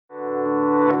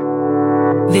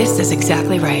This is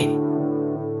exactly right.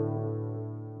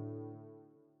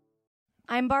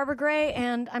 I'm Barbara Gray,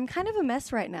 and I'm kind of a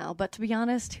mess right now, but to be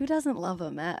honest, who doesn't love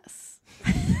a mess?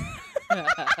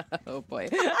 Oh, boy.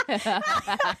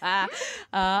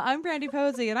 I'm Brandy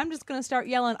Posey, and I'm just going to start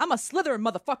yelling, I'm a Slytherin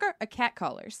motherfucker at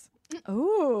catcallers.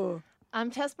 Ooh.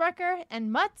 I'm Tess Barker,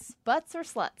 and mutts, butts, or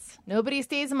sluts. Nobody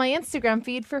stays in my Instagram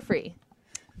feed for free.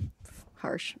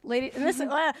 Harsh. Lady, and this is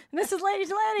Lady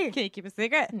to Lady. Can you keep a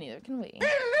secret? Neither can we. We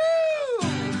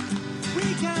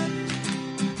got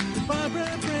Barbara,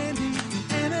 Brandy,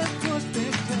 and of course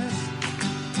Big Tess.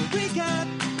 We got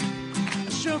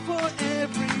a show for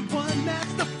everyone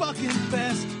that's the fucking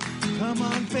best. Come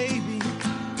on, baby,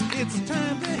 it's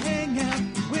time to hang out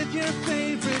with your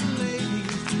favorite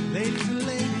ladies. Ladies and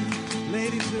ladies,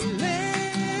 ladies and ladies.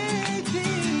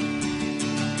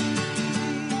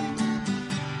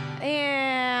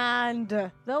 And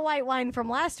the white wine from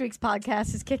last week's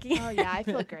podcast is kicking in. Oh, yeah, I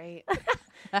feel great.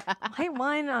 White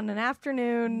wine on an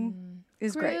afternoon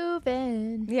is great.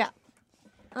 Groovin'. Yeah.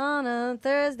 On a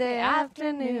Thursday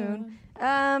afternoon.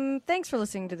 Thanks for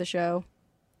listening to the show.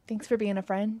 Thanks for being a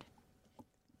friend.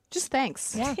 Just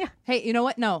thanks. Yeah. Hey, you know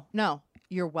what? No.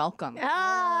 You're welcome. Oh,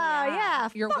 yeah.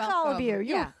 You're Fuck welcome. all of you.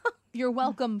 Yeah. You're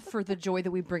welcome for the joy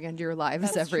that we bring into your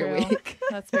lives every true. week.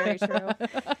 That's very true.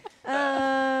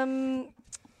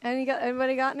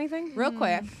 Anybody got anything? Real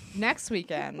quick, next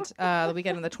weekend, the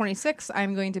weekend of the 26th,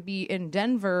 I'm going to be in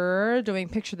Denver doing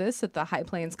Picture This at the High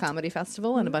Plains Comedy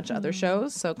Festival and a bunch of other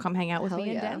shows. So come hang out with Hell me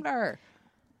in yeah. Denver.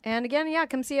 And again, yeah,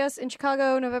 come see us in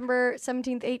Chicago, November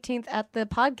 17th, 18th at the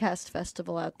Podcast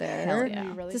Festival out there. Hell It's gonna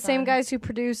be really It's the same fun. guys who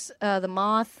produce The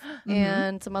Moth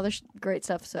and some other great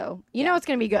stuff. So you know it's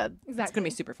going to be good. It's going to be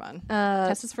super fun. Uh,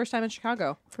 Tessa's first time in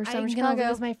Chicago. First I'm time in gonna Chicago.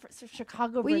 lose my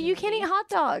Chicago. Well, you can't eat hot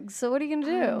dogs, so what are you going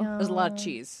to do? There's a lot of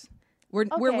cheese. We're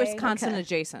Okay. Wisconsin Okay.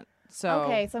 adjacent. So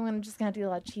Okay, so I'm just gonna do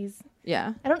a lot of cheese.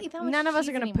 yeah. I don't eat that much. None of us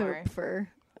are cheese going to anymore. poop for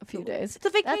a few days. It's a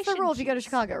That's the vacation rule if you go to cheese.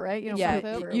 Chicago, right? You don't Yeah, poop for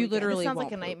a you weekend. literally This sounds won't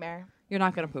like a poop. nightmare. You're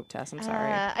not going to poop, Tess. I'm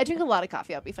sorry. I drink a lot of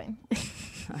coffee. I'll be fine.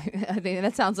 I think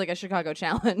that sounds like a Chicago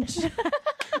challenge.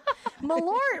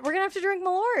 Malort. We're going to have to drink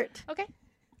Malort. Okay.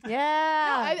 Yeah.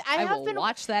 I I have will been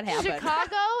watch that happen.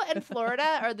 Chicago and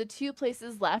Florida are the two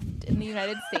places left in the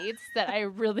United States that I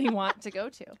really want to go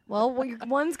to. Well,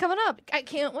 one's coming up. I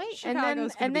can't wait.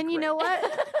 Chicago's gonna And be then you great. know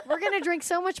what? We're going to drink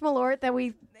so much Malort that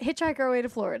we hitchhike our way to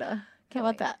Florida. How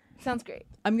about that? Sounds great.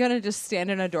 I'm going to just stand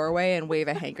in a doorway and wave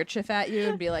a handkerchief at you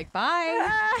and be like, bye.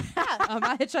 I'm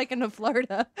not hitchhiking to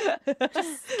Florida.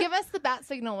 Give us the bat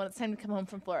signal when it's time to come home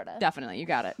from Florida. Definitely. You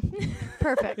got it.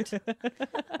 Perfect.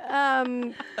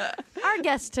 Our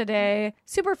guest today,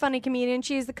 super funny comedian.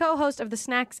 She is the co-host of the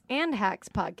Snacks and Hacks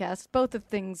podcast, both of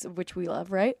things of which we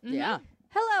love, right? Yeah.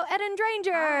 Hello, Eden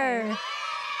Dranger.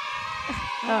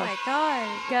 Oh my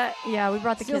god. Yeah, we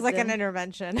brought the Feels kids like in. an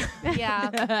intervention.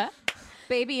 Yeah.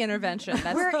 Baby intervention.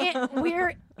 That's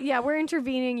We're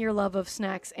intervening your love of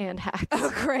snacks and hacks.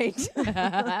 Oh, great.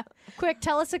 Quick,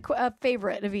 tell us a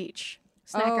favorite of each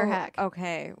snack or hack.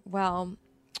 Okay. Well,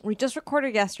 we just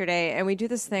recorded yesterday, and we do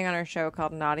this thing on our show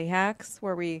called Naughty Hacks,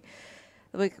 where we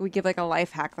give like a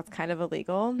life hack that's kind of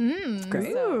illegal.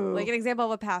 Great. So, like an example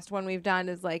of a past one we've done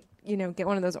is like, get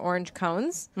one of those orange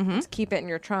cones, just keep it in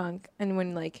your trunk, and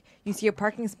when like you see a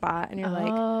parking spot and you're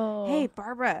like, hey,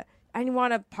 Barbara, I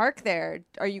want to park there.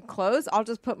 Are you close? I'll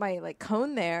just put my like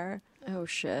cone there. Oh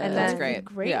shit. And That's then- great.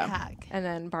 Great Yeah. hack. And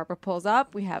then Barbara pulls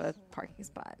up. We have a parking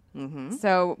spot. Mm-hmm.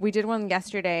 So we did one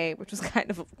yesterday, which was kind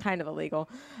of illegal,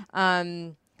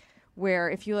 where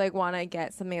if you like want to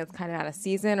get something that's kind of out of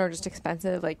season or just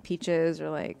expensive, like peaches or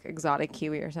like exotic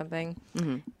kiwi or something,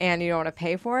 and you don't want to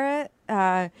pay for it,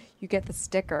 you get the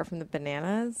sticker from the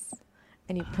bananas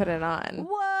and you put it on.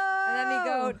 Whoa. And then you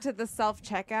go to the self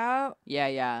checkout,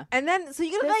 Yeah. and then so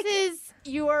you get This like is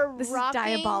your This is rocking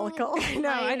diabolical.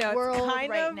 I know world it's kind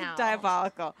right of now.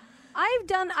 diabolical.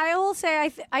 I will say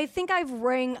I think I've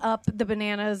rang up the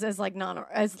bananas as like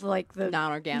the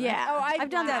Non-organic. Yeah. Oh, I've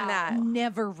done that.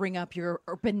 Never ring up your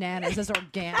bananas as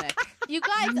organic. You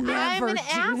guys, I'm Never an do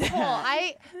asshole.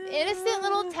 that. Innocent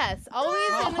little Tess. Always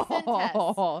innocent Tess.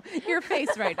 Oh, your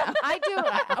face right now. I do.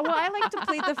 Well, I like to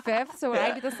plead the fifth. So when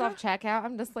I do the self checkout,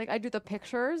 I'm just like I do the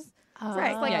pictures.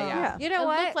 Right. Like, Yeah. You know it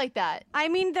what? looked like that. I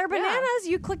mean, they're bananas.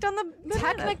 You clicked on the banana.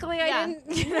 Technically, Yeah. I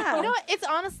didn't. You know. You know what? It's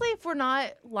honestly, if we're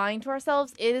not lying to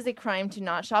ourselves, it is a crime to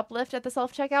not shoplift at the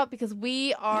self checkout because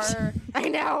we are I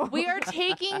know. we are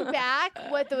taking back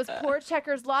what those poor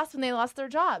checkers lost when they lost their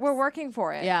jobs. We're working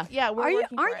for it. Yeah. Yeah, we're Are you?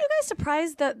 working Aren't for you guys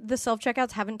surprised that the self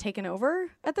checkouts haven't taken over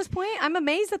at this point? I'm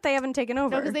amazed that they haven't taken over.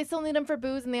 No, because they still need them for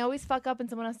booze, and they always fuck up, and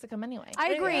someone has to come anyway. I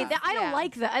agree. Yeah. I don't Yeah.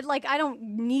 like that. I don't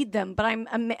need them, but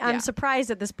I'm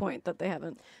surprised at this point that they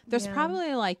haven't. There's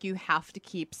probably like you have to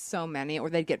keep so many or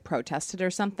they'd get protested or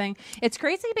something. It's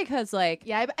crazy because like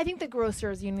Yeah, I think the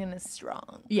grocers union is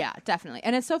strong. yeah, definitely.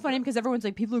 And it's so funny because everyone's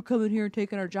like people are coming here and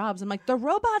taking our jobs. I'm like the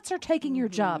robots are taking your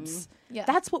jobs. Yeah.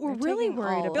 That's what we're really taking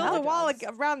worried all about. Build a wall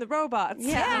around the robots.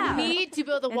 Yeah. We need to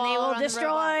build a And wall they will around the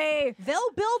destroy.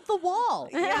 They'll build the wall.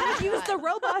 You gotta use the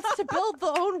robots to build the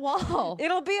own wall.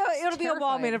 It'll be a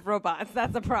wall made of robots.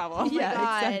 That's the problem. yeah,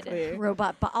 God. exactly.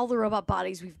 All the robot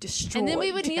bodies we've destroyed. And then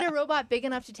we would need a robot big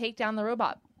enough to take down the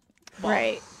robot.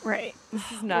 right.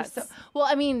 This is nuts. So, well,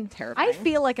 I mean, Terrifying. I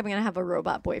feel like I'm gonna have a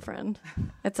robot boyfriend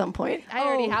at some point. I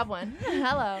already have one.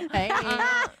 Hello. Hey.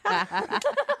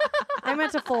 I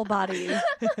meant a full body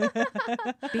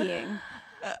being.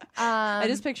 I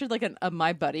just pictured like a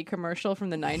My Buddy commercial from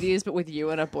the 90s, but with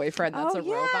you and a boyfriend that's a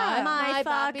robot. My My fuck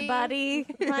Bobby. buddy.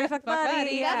 My fuck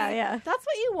buddy. Yeah. That's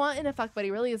what you want in a fuck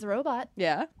buddy, really, is a robot.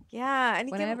 Yeah. Yeah, and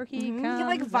Whenever he he comes, can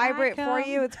like vibrate I for come.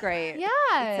 you. It's great. Yeah.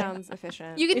 It sounds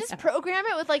efficient. You can just program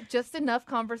it with like just enough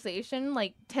conversation,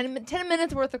 like 10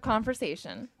 minutes worth of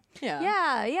conversation.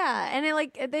 Yeah. Yeah. And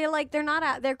they're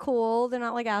not they're cool. They're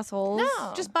not like assholes.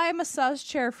 No. Just buy a massage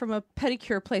chair from a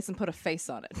pedicure place and put a face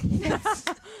on it.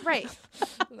 Right.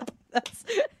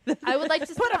 I would like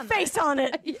to Put sit a on face on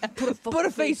it. Put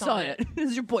a face on it.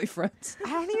 This is your boyfriend. I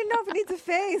don't even know if it needs a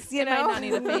face. You It might know, not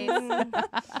need a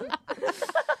face.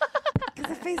 because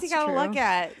the face you gotta look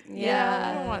at. Yeah.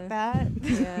 I don't want that.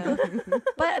 Yeah.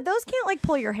 But those can't like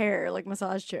pull your hair like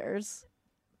massage chairs.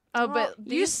 Oh, but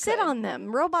You these sit could. on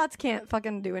them. Robots can't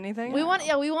fucking do anything. We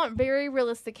want very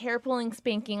realistic hair pulling,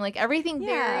 spanking, like everything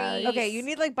Yeah. very. Okay, you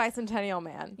need like Bicentennial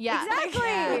Man. Yeah, Exactly.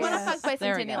 We want to Yeah. fuck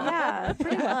There we Bicentennial. go. Yeah,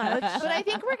 pretty much. But I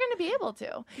think we're going to be able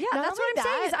to. Yeah, Not that's what only I'm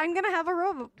saying. Is that- I'm gonna have a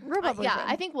robot Yeah, boyfriend.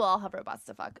 I think we'll all have robots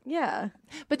to fuck. Yeah.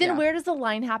 But then Yeah. where does the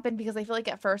line happen? Because I feel like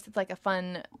at first it's like a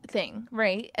fun thing,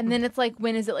 right? And then it's like,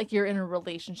 when is it like you're in a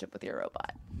relationship with your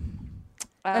robot?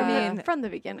 I mean, from the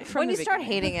beginning. when you start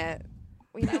hating it,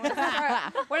 you know,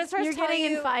 when it starts You're telling getting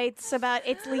in you, fights about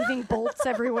it's leaving bolts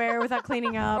everywhere without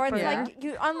cleaning up. or it's Yeah. like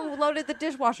you unloaded the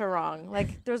dishwasher wrong.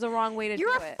 Like there's a wrong way to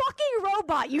You're do a it. fucking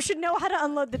robot. You should know how to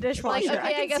unload the Like, dishwasher.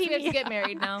 okay, I guess see we have me- to get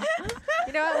married now.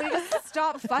 You know what? When you just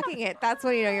stop fucking it, that's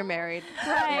when you know you're married.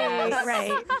 Right,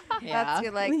 right. Yeah. That's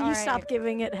you're like, When all you right. stop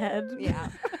giving it head. Yeah.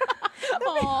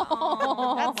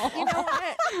 Oh. That's, you know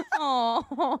what?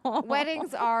 Oh.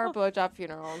 Weddings are blowjob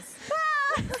funerals.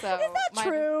 So Is that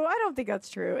true? I don't think that's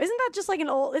true. Isn't that just like an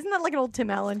old? Isn't that like an old Tim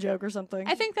Allen joke or something?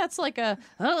 I think that's like a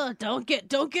don't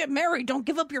get married, don't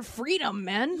give up your freedom,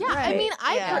 man. Yeah, I Right. mean,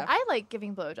 Yeah. I like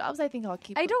giving blowjobs. I think I'll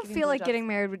keep. I don't giving feel like blowjobs. getting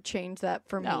married would change that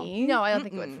for No. me. No, I don't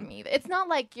think it would for me. It's not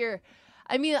like you're.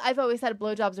 I mean, I've always said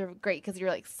blowjobs are great because you're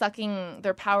like sucking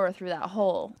their power through that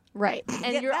hole, Right. and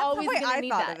Yeah, you're that's the always way going to I need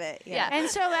thought that. of it, yeah. And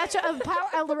so that's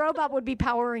a robot would be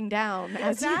powering down.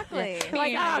 As Exactly.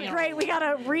 like, oh, great, we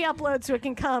gotta re-upload so it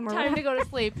can come. Or Time to go to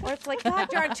sleep. Or it's like, God,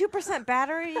 you're on 2%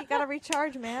 battery. You gotta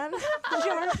recharge, man.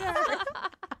 Sure.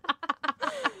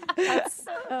 That's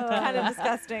kind of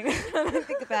disgusting when I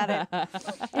think about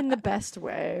it. in the best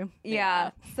way.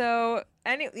 Yeah. So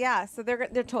so they're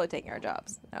totally taking our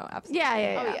jobs. No, absolutely.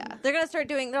 Yeah. Oh yeah. They're gonna start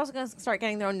doing. They're also gonna start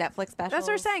getting their own Netflix specials. That's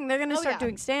what we're saying. They're gonna Oh, start yeah.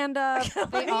 doing stand-up.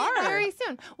 They are very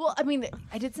soon. Well, I mean,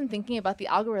 I did some thinking about the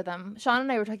algorithm. Sean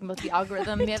and I were talking about the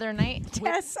algorithm the other night.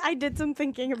 Yes, I did some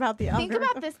thinking about the Think algorithm.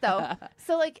 about this though.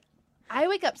 So like, I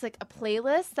wake up to like a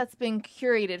playlist that's been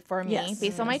curated for me Yes.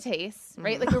 based on my tastes,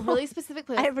 right? Like a really specific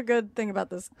playlist. I have a good thing about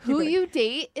this. Who you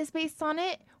date is based on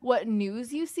it. What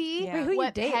news you see. Yeah. Wait, who you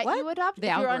what date? pet What? you adopt. The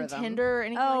if you're on algorithm. Tinder or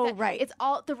anything Oh, like that. right. It's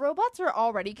all the robots are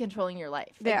already controlling your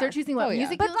life. They Like, they're are. choosing what Oh, yeah.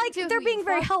 music. But you like, listen to, they're who being you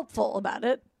very fuck. helpful about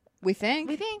it. We think?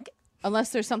 We think.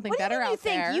 Unless there's something What do you better mean you out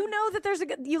think? there. You know that there's a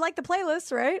good, you like the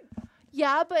playlist, right?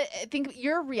 Yeah, but I think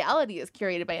your reality is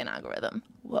curated by an algorithm.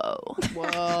 Whoa.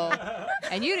 Whoa.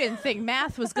 And you didn't think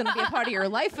math was going to be a part of your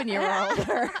life when you were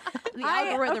older. The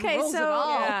algorithm rules it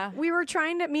all. Yeah. We were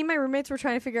trying to. Me and my roommates were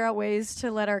trying to figure out ways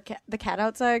to let the cat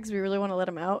outside because we really want to let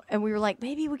him out, and we were like,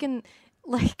 maybe we can.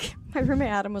 Like my roommate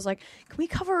Adam was like, "Can we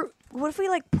cover? What if we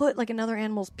like put like another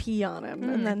animal's pee on him,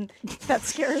 and then that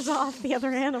scares off the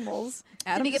other animals?"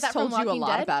 Adam you get just that from told you a Walking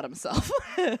lot Dead? about himself.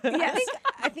 Yes.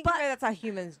 I think that's how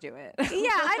humans do it. Yeah,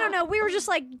 I don't know. We were just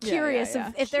like curious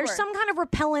if there's Sure. some kind of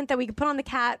repellent that we could put on the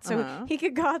cat so he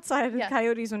could go outside and Yeah.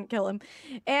 coyotes wouldn't kill him.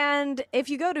 And if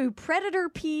you go to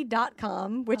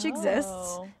predatorpee.com, which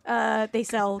exists, they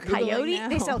sell coyote. now.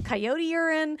 They sell coyote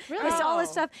urine. Really? They sell all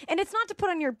this stuff, and it's not to put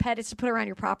on your pet; it's to put around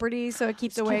your property, so it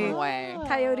keeps away away.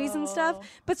 coyotes and stuff.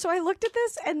 But so I looked at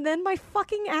this, and then my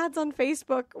fucking ads on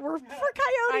Facebook were for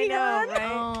coyote I know, urine.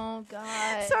 right? Oh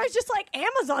god. So I was just like,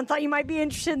 Amazon thought you might be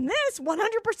interested in this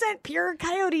 100% pure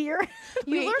coyote urine.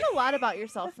 You learn a lot about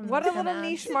yourself from What a these little ads.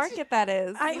 niche market that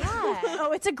is.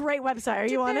 Oh, it's a great website. Are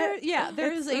you on it? Yeah,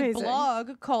 there's It's a amazing.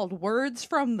 blog called Words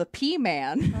from the P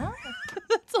Man.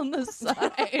 That's on the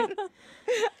side.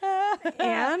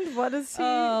 And what does he?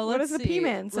 What does the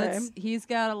P-Man say? He's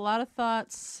got a lot of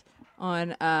thoughts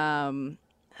on.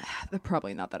 They're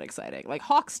probably not that exciting. Like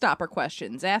Hawk Stopper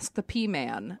questions. Ask the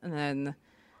P-Man, and then.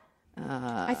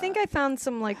 I think I found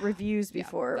some like reviews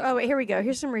before. Oh wait, here we go.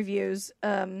 Here's some reviews.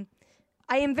 I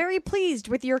am very pleased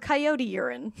with your coyote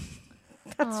urine.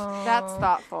 That's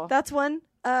thoughtful. That's one.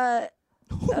 Oh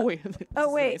wait. This Oh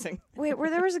is wait, amazing. wait. Where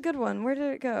there was a good one. Where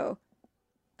did it go?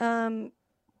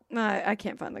 I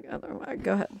can't find the other one.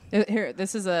 Go ahead. Here,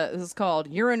 this is called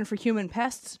Urine for Human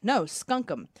Pests. No,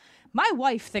 skunk 'em. My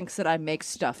wife thinks that I make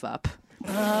stuff up.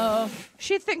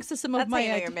 She thinks that some of That's my how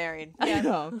you know you're married. I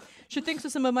know. She thinks that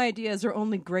some of my ideas are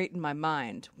only great in my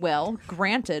mind. Well,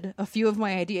 granted, a few of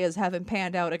my ideas haven't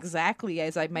panned out exactly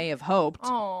as I may have hoped.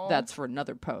 Aw. That's for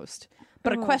another post.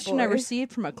 But a question I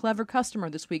received from a clever customer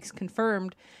this week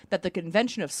confirmed that the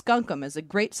convention of skunkum is a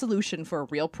great solution for a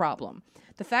real problem.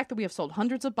 The fact that we have sold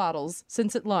hundreds of bottles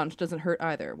since it launched doesn't hurt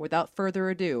either. Without further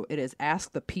ado, it is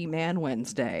Ask the P-Man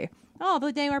Wednesday. Oh,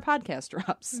 the day our podcast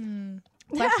drops.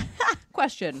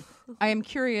 Question. I am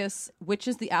curious, which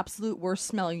is the absolute worst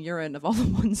smelling urine of all the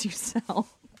ones you sell?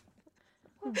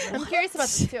 I'm curious about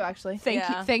this too, actually.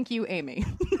 Thank you, Amy.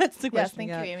 That's the Yes, question.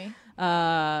 thank you, Amy.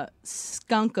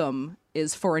 Skunkum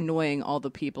is for annoying all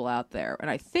the people out there. And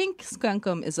I think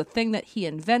skunkum is a thing that he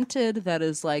invented that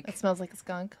is like, It smells like a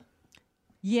skunk.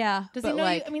 yeah. Does but he know?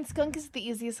 like, I mean, skunk is the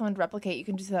easiest one to replicate. You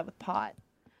can just do that with pot.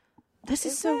 this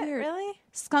is so weird. Really?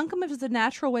 Skunkum is a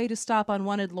natural way to stop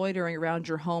unwanted loitering around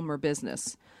your home or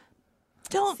business.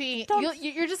 Don't See, don't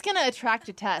you're just gonna attract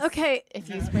a test. Okay. If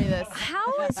you spray this.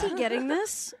 How is he getting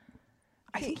this?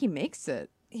 I think he makes it.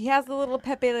 He has a little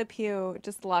Pepe Le Pew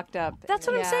just locked up. That's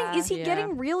what I'm saying. Is he Yeah.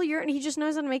 getting real urine? He just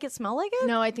knows how to make it smell like it.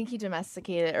 No, I think he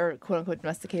domesticated or quote unquote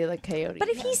domesticated like coyote. But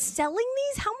if he's selling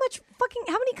these, how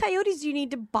many coyotes do you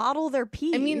need to bottle their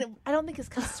pee? I mean, I don't think his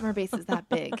customer base is that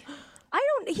big.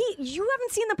 you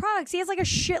haven't seen the products. He has like a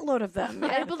shitload of them.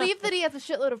 I believe that he has a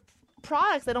shitload of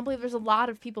products. I don't believe there's a lot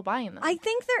of people buying them. I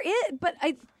think there is, but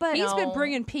He's been No.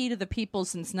 bringing pee to the people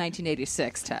since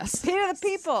 1986, Tess. Pay to the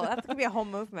people. That's gonna be a whole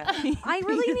movement. I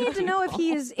really need to know if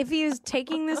he is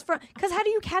taking this from, because how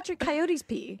do you catch a coyote's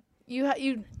pee? you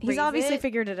He's raise obviously it.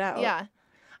 figured it out. Yeah.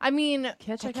 I mean,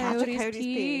 Catch a coyote's coyote's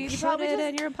pee. pee, You put it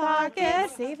in your pocket.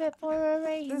 Save it for a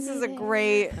rainy This is a day.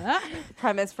 great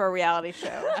premise for a reality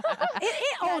show.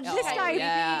 This guy,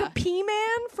 yeah. the pee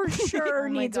man, for sure Oh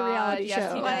my needs a God, reality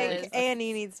yes, show. he Like does.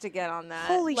 Annie needs to get on that.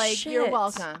 Holy Like, shit! you're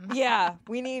welcome. Yeah,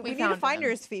 we need a found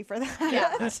finder's fee for that.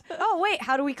 Yeah. Oh wait,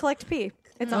 how do we collect pee?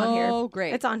 It's on here. Oh,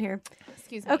 great. It's on here.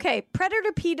 Excuse me. Okay,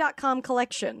 predatorpee.com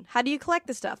collection. How do you collect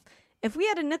this stuff? If we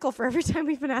had a nickel for every time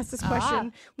we've been asked this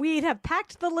question, we'd have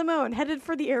packed the limo and headed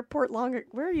for the airport longer.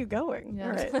 Where are you going? Yeah.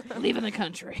 All right. Leaving the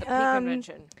country.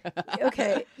 Convention.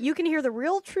 Okay, you can hear the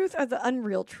real truth or the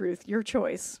unreal truth. Your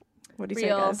choice. What do you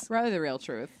Real. say, guys? Rather the real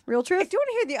truth. Real I truth? do want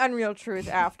to hear the unreal truth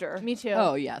after. Me too.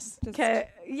 Oh, yes. Okay,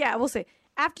 yeah, we'll see.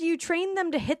 After you train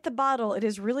them to hit the bottle, it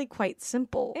is really quite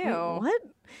simple. Ew. What?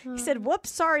 He said, whoops,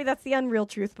 sorry, that's the unreal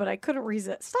truth, but I couldn't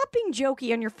resist. Stop being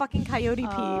jokey on your fucking Coyote Pee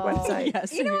website.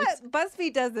 Yes. You know what?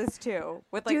 BuzzFeed does this too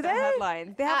with like Do the they?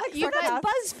 headlines. They have like you guys- sarcastic,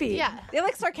 BuzzFeed. Yeah. they have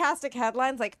like sarcastic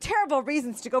headlines, like terrible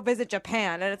reasons to go visit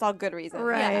Japan, and it's all good reasons.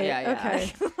 Right. Yeah. Okay.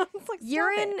 It's like, stop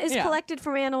Urine it. is Yeah. collected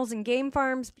from animals in game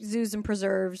farms, zoos, and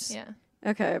preserves. Yeah.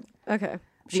 Okay. Okay.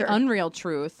 The Sure. unreal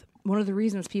truth. One of the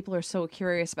reasons people are so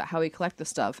curious about how we collect the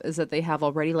stuff is that they have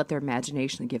already let their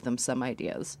imagination give them some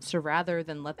ideas. So rather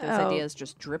than let those Oh. ideas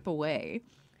just drip away,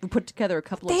 we put together a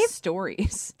couple of They've-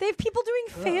 stories. They have people doing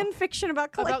fan fiction about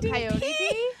About collecting coyote pee.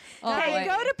 pee? Okay, boy.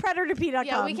 go to predatorpee.com.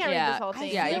 Yeah, we can't read yeah, this whole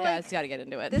thing. yeah, you feel guys got to get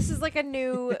into it. This is like a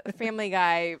new Family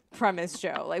Guy premise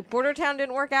show. Like Bordertown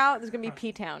didn't work out. There's gonna be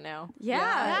P-Town now. Yeah,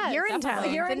 Yeah, Urine Town.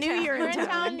 definitely. The new Urine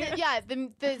Town. Yeah,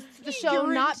 the show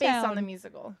Urine not based on Town. the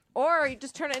musical. Or you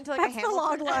just turn it into like That's a the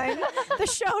log Hamilton. line. The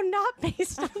show not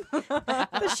based on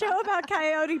the show about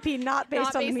Coyote Pee, not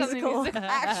based Not on the based on the musical. musical.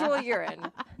 Actual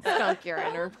urine. skunk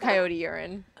urine or coyote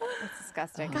urine. That's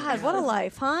disgusting. God, what a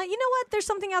life, huh? You know what? There's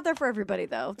something out there for everybody,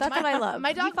 though. That's what I love. my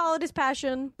He dog- followed his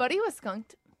passion. Buddy was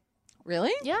skunked.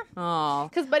 Really? Yeah. Oh.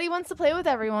 Because Buddy wants to play with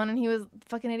everyone, and he was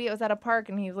fucking idiot. Was at a park,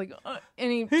 and he was like,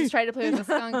 and he just tried to play with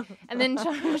the skunk. And then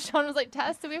Sean was like,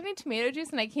 "Tess, do we have any tomato juice?"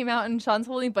 And I came out, and Sean's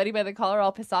holding Buddy by the collar,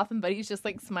 all pissed off, and Buddy's just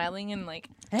like smiling and like,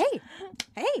 Hey.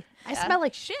 I smell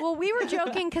like shit. Well, we were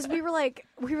joking because we were like,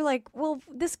 well,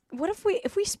 what if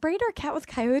we sprayed our cat with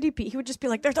coyote pee? He would just be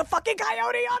like, "There's a fucking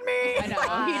coyote on me." I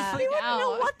know. He'd He freak wouldn't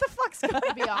know out. what the fuck's going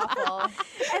 "It'd be awful."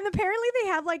 And apparently they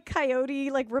have like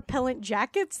coyote like repellent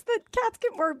jackets that cats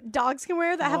can or dogs can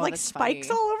wear that have Oh, like that's spikes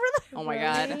funny. all over them. Oh my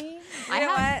god. Really? You know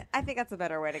what? I think that's a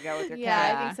better way to go with your Yeah,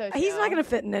 cat. I think so too. He's not gonna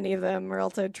fit in any of them, or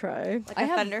else I'd try. Like a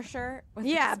thunder shirt. With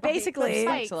Yeah, spikes. basically.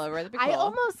 Spikes. All over. That'd be I cool.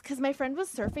 almost, because my friend was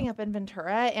surfing up in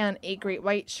Ventura and a great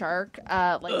white shark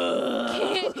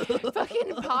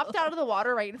fucking popped out of the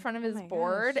water right in front of his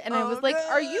board, and I was like,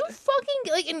 "Are you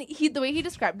fucking like?" And the way he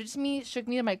described it to me shook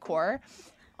me to my core.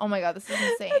 Oh my god, this is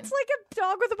insane. It's like a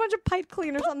dog with a bunch of pipe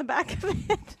cleaners on the back of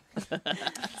it.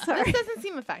 Sorry. This doesn't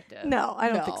seem effective. No, I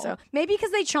don't think No. so. Maybe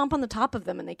because they chomp on the top of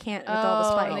them and they can't with all the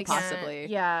Oh, spikes. they can't. Possibly.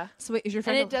 Yeah. So wait, is your And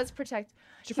friend it does protect.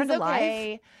 Is your friend He's alive?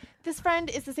 okay. This friend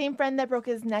is the same friend that broke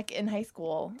his neck in high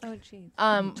school. Oh, jeez.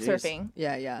 Surfing.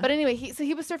 Yeah, yeah. But anyway,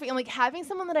 he was surfing, and like having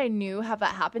someone that I knew have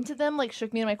that happen to them like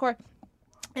shook me to my core.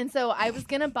 And so I was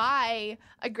gonna buy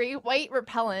a great white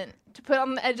repellent to put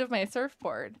on the edge of my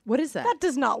surfboard. what is that? That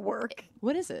does not work.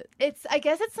 What is it? I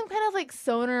guess it's some kind of like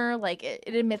sonar, like it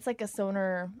emits like a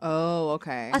sonar Oh,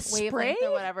 okay. A wavelength spray?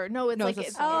 or whatever. No, it's No, like it's a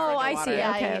it's sonar Oh, in the I water. see. Yeah,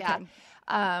 Okay, yeah, okay.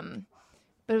 yeah.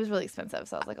 But it was really expensive,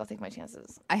 so I was like, I'll take my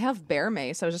chances. I have bear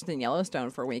mace. I was just in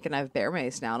Yellowstone for a week, and I have bear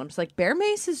mace now. And I'm just like, bear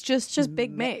mace is just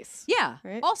Big mace. Yeah.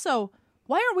 Right? Also,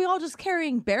 why aren't we all just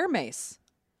carrying bear mace?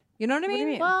 You know what I do you mean?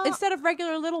 mean? Well- Instead of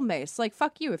regular little mace, like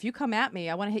fuck you. If you come at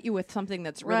me, I want to hit you with something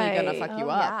that's really gonna Right. fuck you Oh,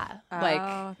 up. Like,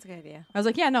 Oh, that's a good idea. I was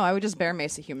like, yeah, no, I would just bear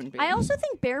mace a human being. I also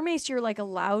think bear mace you're like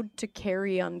allowed to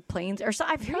carry on planes or so.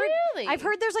 Really? I've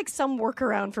heard there's like some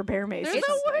workaround for bear mace. There's or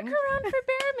a something. workaround for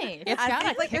bear mace. It's I got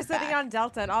think a like you're sitting kickback. on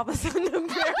Delta and all of a sudden the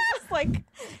bear is like,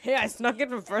 "Hey, I snuck in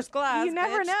from first class." You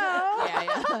never bitch." know. Yeah,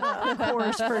 yeah. Of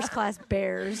course, first class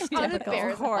bears. Typical.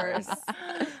 Of course.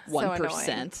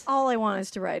 1%. All I want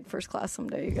is to ride first class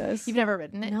someday, you guys. You've never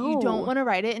ridden it. You No. don't want to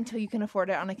ride it until you can afford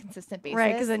it on a consistent basis.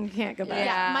 Right, because then you can't go back.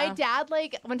 Yeah. Yeah. My dad,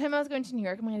 like, one time I was going to New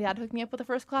York, my dad hooked me up with a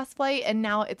first class flight, and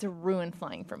now it's a ruin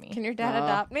flying for me. Can your dad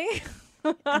adopt me?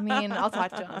 I mean, I'll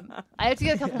talk to him. I have to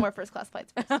get a couple more first class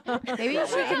flights first. Maybe you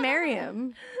should marry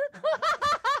him.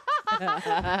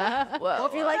 Well,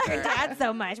 if you like your dad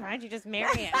so much, why don't you just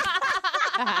marry him?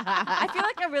 I feel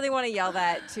like I really want to yell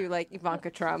that to like Ivanka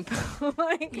Trump.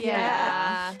 Like,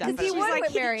 Yeah. Definitely. She's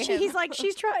like, marry him. He's like,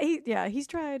 she's tried. He's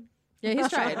tried. Yeah, he's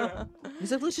tried.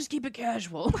 He's like, let's just keep it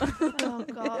casual. Oh,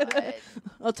 God.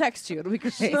 I'll text you. It'll be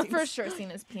great. She's for sure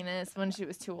seen his penis when she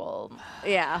was too old.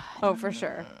 Yeah. Oh, for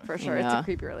sure. For sure. It's Yeah. a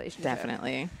creepy relationship.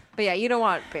 Definitely. But yeah, you don't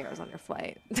want bears on your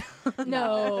flight.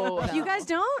 No. You guys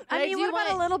don't? But I I mean, do what about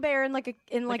want- a little bear in like a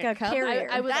cup? carrier?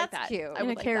 I would like That's that. cute. I in a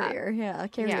would like that. carrier, yeah, a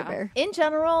carrier Yeah. bear. In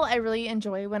general, I really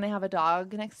enjoy when I have a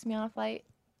dog next to me on a flight.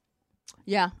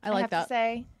 Yeah, I like have that. to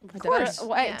say. Of course.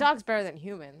 Well, Yeah. Dogs better than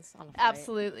humans on a flight.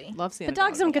 Absolutely. Love seeing But a dog.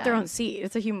 dogs don't get their yeah. own seat.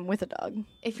 It's a human with a dog.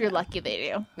 If you're lucky,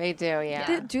 they do. They do,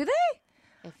 yeah. Do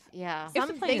they? Yeah. If the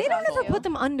Some plane things is They don't full. ever put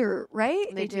them under, right?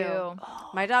 They do.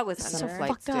 My dog was Some under.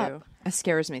 flights fucked do. up. It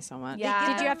scares me so much. Yeah.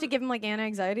 Did you have to give them like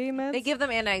anti-anxiety meds? They give them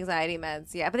anti-anxiety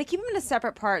meds, yeah, but they keep them in a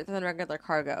separate part than regular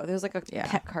cargo. There's like a Yeah.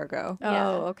 pet cargo. Oh, Yeah.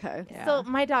 okay. So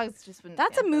my dogs just wouldn't.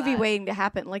 That's a stand for movie that. waiting to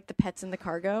happen, like the pets in the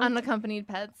cargo. Unaccompanied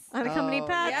pets. Unaccompanied Oh,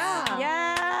 pets. yeah.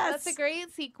 Yes. That's a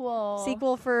great sequel.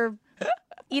 sequel for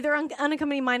either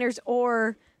unaccompanied minors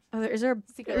or there's a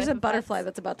Secret there's Life a of butterfly Pets.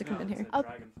 that's about to come in here. Oh,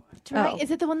 right. Oh.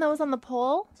 Is it the one that was on the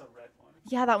pole? It's a red one.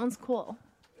 Yeah, that one's cool.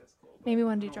 Maybe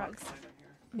want to do drugs.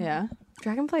 Yeah.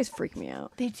 Dragonflies freak me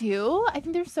out. They do. I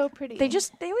think they're so pretty. They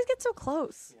always get so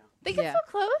close. they get Yeah. so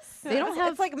close. They don't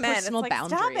have It's like men. It's personal like,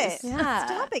 boundaries. Stop it. Yeah.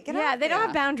 Stop it. Get yeah, off they don't Yeah.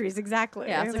 have boundaries exactly.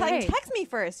 Yeah, it's It's like, Hey. text me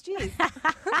first.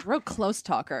 Jeez. Real close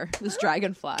talker. This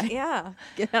dragonfly. Yeah.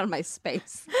 Get out of my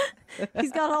space.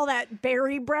 He's got all that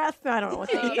berry breath. I don't know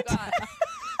what they Oh, eat. God.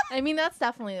 I mean, that's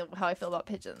definitely how I feel about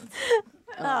pigeons.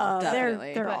 Oh,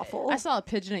 definitely. they're But awful. I saw a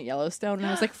pigeon at Yellowstone and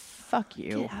I was like, fuck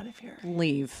you. Get out of here.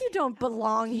 Leave. You don't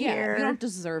belong Yeah, here. you don't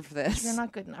deserve this. You're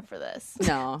not good enough for this.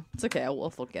 No, it's okay. A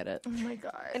wolf will get it. Oh my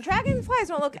God. And dragonflies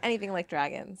don't look anything like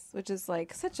dragons, which is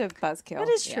like such a buzzkill. That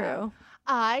is Yeah. true.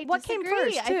 I What came disagree.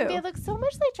 first, I think too? they look so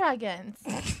much like dragons.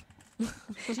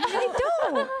 They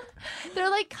don't. They're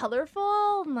like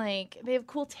colorful and like they have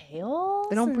cool tails.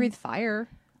 They don't and- breathe fire.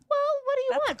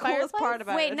 That's want? the coolest Fireflies? part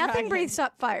about it. Wait, a nothing dragon. breathes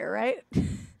up fire, right?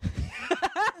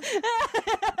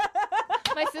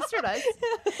 My sister does.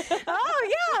 Oh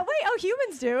yeah. Wait. Oh,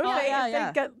 humans do. Oh,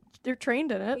 yeah. They're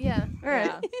trained in it. Yeah. All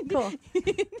right. Cool.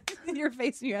 Your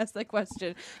face when you asked that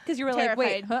question because you were like,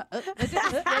 wait, Terrified.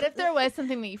 huh? What if there was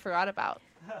something that you forgot about?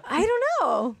 I don't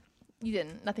know. You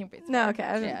didn't. Nothing breathes No. fire. Okay.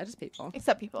 I Yeah, just people.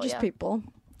 Except people. Just yeah. people.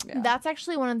 Yeah. That's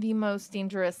actually one of the most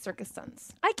dangerous circus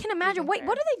stunts. I can imagine. Wait, fire.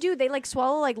 what do they do? They like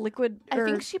swallow like liquid. I or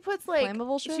think she puts like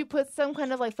flammable shit? she puts some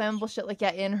kind of like flammable shit like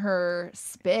in her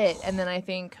spit, and then I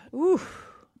think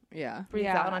Yeah. breathes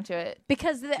Yeah. out onto it.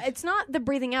 because it's not the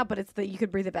breathing out, but it's the you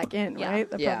could breathe it back in, Yeah.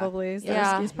 right? That Yeah. probably is the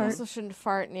Yeah, riskiest you part. also shouldn't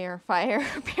fart near fire.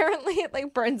 Apparently, it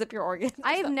like burns up your organs.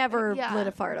 I've never Yeah. lit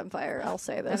a fart on fire. I'll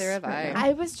say this. Neither have I. right now.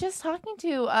 I was just talking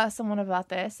to someone about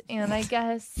this, and I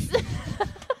guess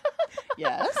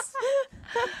Yes.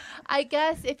 I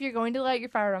guess if you're going to light your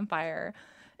fire on fire,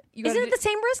 you Isn't gotta it the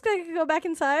same risk that it could go back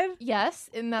inside? yes,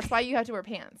 and that's why you have to wear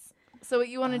pants. So what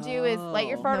you want to do is light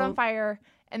your fart on Nope. fire,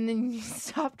 and then you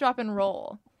stop, drop, and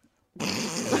roll.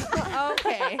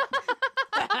 Okay.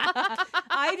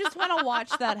 I just want to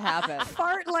watch that happen.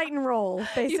 Fart, light, and roll.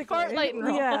 Basically, fart, light, and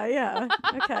roll. Yeah, yeah.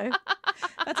 Okay.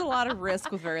 That's a lot of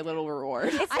risk with very little reward.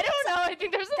 I don't know. I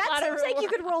think there's a That lot of seems like you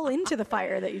reward. could roll into the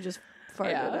fire that you just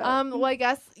farted Yeah. out. Well, I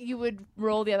guess you would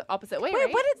roll the opposite way, Wait,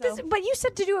 right? what is So- this? But you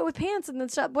said to do it with pants and then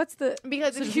stop. What's the?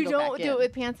 Because So if does you it go don't back do it in?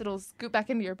 with pants, it'll scoot back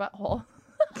into your butthole.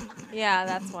 Yeah,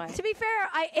 that's why. To be fair,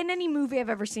 in any movie I've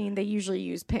ever seen, they usually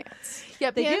use pants.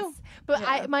 Yeah, They pants.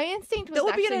 But my instinct was That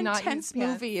would be actually an not intense use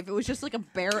pants. movie if it was just like a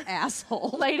bare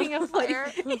asshole. Lighting a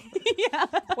fire. Yeah.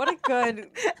 What a good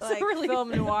like really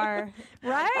film noir.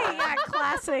 Right? Yeah,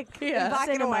 classic. Yeah. Black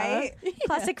and cinema. white.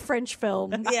 Classic French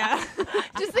film. Yeah.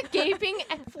 Just a gaping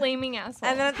and flaming asshole.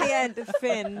 And then at the end,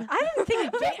 Finn. I didn't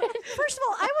think. First of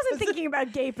all, I wasn't thinking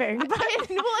about gaping, but well,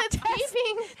 it's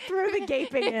gaping. threw the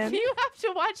gaping If in. you have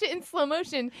to watch it in slow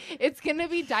motion, it's gonna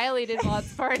be dilated while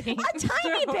it's farting. A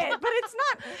tiny bit, but it's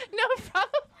not. No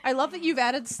problem. I love that you've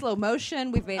added slow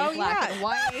motion. We've made it black and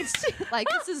white. Like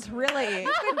this is really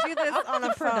You could do this on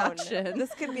a production. phone.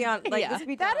 This could be on like Yeah. this could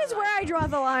be That done is on, where I draw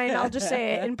the line. I'll just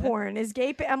say it in porn is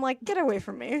gaping. I'm like, get away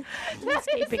from me. That's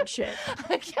gaping shit.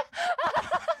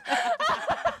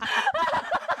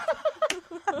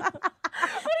 What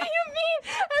do you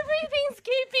mean? Everything's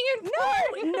gaping and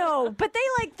farting. No, but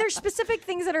there's specific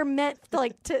things that are meant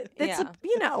like to. It's Yeah.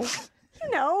 you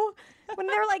know. When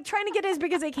they're like trying to get as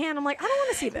big as they can, I'm like, I don't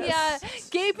want to see this. Yeah,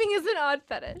 gaping is an odd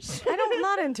fetish. I'm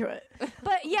not into it.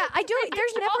 But yeah, I do.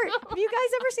 There's never. Have you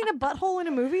guys ever seen a butthole in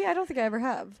a movie? I don't think I ever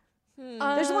have.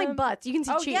 There's only butts. You can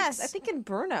see Oh cheeks. yes, I think in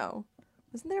Bruno.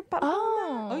 Wasn't there a butthole?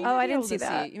 Oh. you Oh, might I be didn't able see to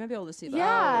that. You might be able to see that.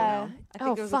 Yeah. I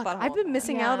think it was fuck! a butthole. I've been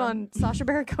missing out Yeah. on Sacha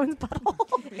Baron Cohen's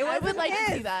butthole. I would like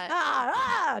to see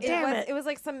that. Damn it! It was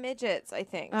like some midgets, I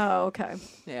think. Oh, okay.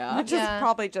 Yeah. Which Yeah. is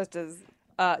probably just as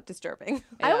disturbing.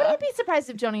 I wouldn't be surprised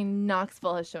if Joni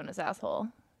Knoxville has shown his asshole.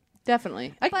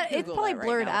 Definitely. I But could it's Google probably that right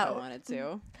blurred now if out. I wanted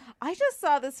to. I just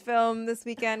saw this film this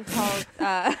weekend called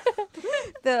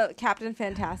The Captain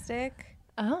Fantastic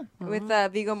Oh, with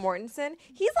Viggo Mortensen.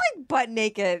 He's like butt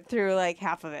naked through like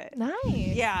half of it. nice.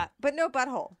 Yeah, but no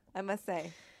butthole, I must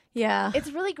say. Yeah.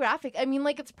 It's really graphic. I mean,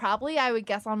 like, it's probably, I would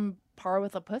guess, on par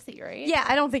with a pussy, right? Yeah,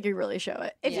 I don't think you really show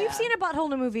it. If you've Yeah. seen a butthole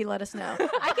in a movie, let us know.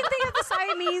 I can think of the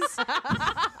Siamese.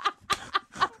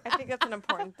 I think that's an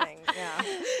important thing. Yeah.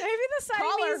 Maybe the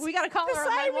Siamese. Caller, we got a caller The on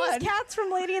line Siamese one. cats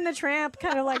from Lady and the Tramp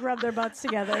kind of like rub their butts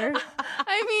together.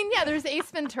 I mean, yeah, there's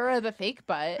Ace Ventura, the fake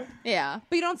butt. Yeah,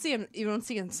 but you don't see him. You don't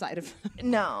see inside of him.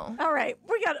 No. All right,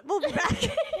 we'll be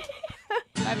back.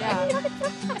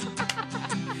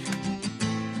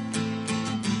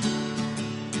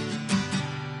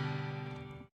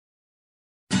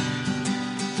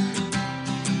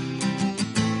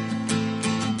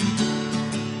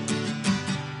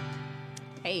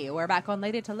 Hey, we're back on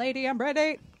Lady to Lady. I'm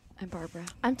Brady. I'm Barbara.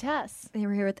 I'm Tess. And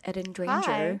we're here with Ed and Dranger.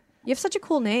 Hi. You have such a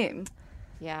cool name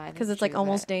Yeah. because it's like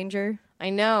almost danger. I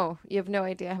know. You have no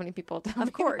idea how many people tell me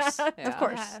Of course, that. of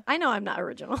course. Yeah. I know I'm not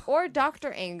original. Or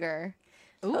Dr. Anger.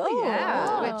 Ooh,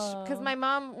 yeah. Which, because my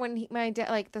mom, when my dad,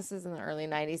 like, this is in the early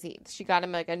 90s, she got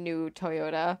him, like, a new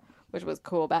Toyota, which was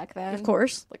cool back then. Of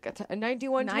course, Like a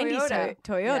 91 90s Toyota.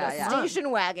 Toyota. Yeah, yeah. Station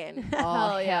wagon.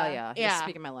 Oh, hell yeah. You're Yeah.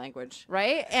 speaking my language.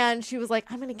 Right? And she was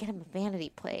like, I'm going to get him a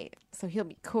vanity plate so he'll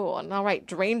be cool. And I'll write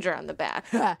Dranger on the back.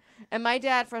 And my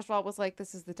dad, first of all, was like,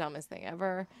 this is the dumbest thing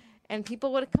ever. And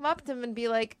people would come up to him and be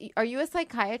like, are you a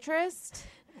psychiatrist?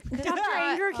 Dr.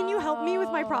 Anger, can you help me with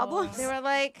my problems? They were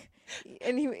like,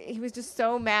 and he was just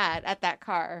so mad at that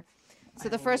car. So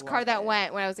the first car that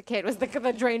went when I was a kid was the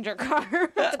Dranger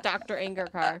car, the Dr. Anger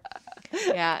car.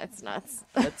 Yeah, it's nuts.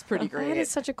 That's pretty That great. is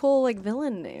such a cool like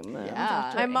villain name.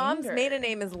 Yeah. My mom's Anger. maiden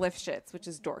name is Lifshitz, which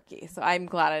is dorky. So I'm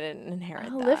glad I didn't inherit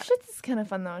Oh, that. Lifshitz is kind of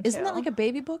fun though. Isn't too. that like a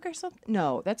baby book or something?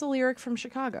 No, that's a lyric from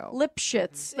Chicago.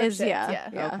 Lipschitz is Lipschitz,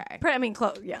 yeah. Okay. I mean,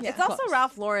 close. Yeah. It's also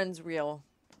Ralph Lauren's real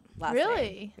last name.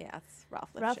 Really? Yeah, it's Ralph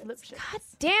Lifshitz. Ralph Lipschitz? God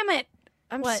damn it!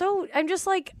 What? I'm just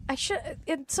like I should.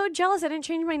 I'm so jealous I didn't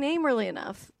change my name early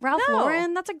enough. Ralph No.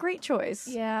 Lauren. That's a great choice.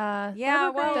 Yeah.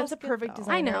 Yeah, well, that's a perfect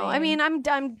design. I know. I mean, I'm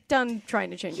done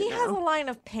trying to change He it has a now. line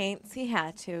of paints. He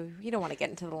had to. You don't want to get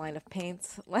into the line of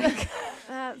paints. Like,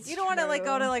 you don't want to like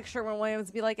go to like Sherwin-Williams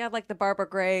and be like, I'd like the Barbara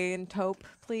Gray and taupe,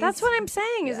 please. That's what I'm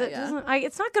saying. Is Yeah, it yeah. doesn't?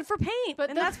 It's not good for paint. but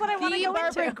and that's what I want to the go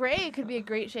Barbara into. Gray could be a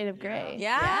great shade of gray.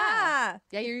 Yeah.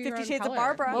 Yeah, you're your 50 own Shades of color.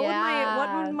 Barbara. What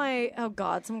Yeah. would my? Oh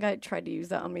God! Some guy tried to use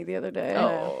that on me the other day.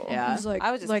 Oh, yeah. He was like,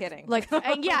 I was just like, kidding. Like,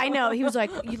 yeah, I know. He was like,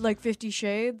 you like 50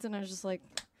 Shades, and I was just like,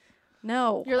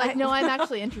 no. You're like, no, I'm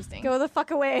actually interesting. Go the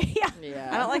fuck away. Yeah. Yeah.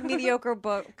 I don't like mediocre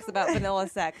books about vanilla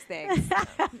sex things.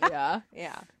 Yeah.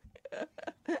 Yeah.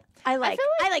 I like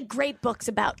feel great books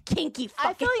about kinky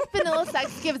I fucking. feel like vanilla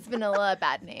sex gives vanilla a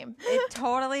bad name. It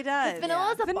totally does.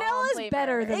 Vanilla is a bomb Vanilla's flavor.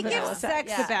 better than It vanilla gives sex. sex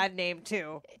Yeah. a bad name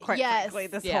too. Quite Yes. frankly,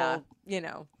 this Yeah. whole, you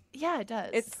know, Yeah, it does.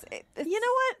 it's You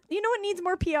know what? You know what needs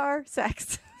more PR?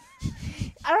 Sex.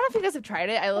 I don't know if you guys have tried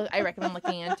it. I recommend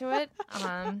looking into it.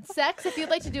 Sex, if you'd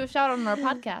like to do a shout out on our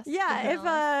podcast.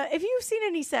 Yeah. If you've seen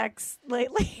any sex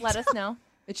lately, Let us know.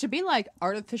 It should be like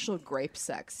artificial grape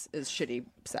sex is shitty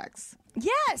sex.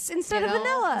 yes, instead You of know?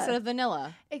 vanilla. Instead of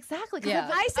vanilla. Exactly. 'cause Yeah.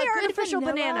 if I say a good artificial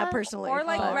vanilla- banana personally. or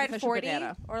like Oh, Red artificial 40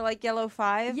 banana. or like Yellow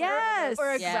 5. Yes.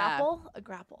 Or a Yeah. grapple. A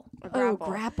grapple. Or Oh, grapple.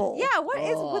 grapple. Yeah, what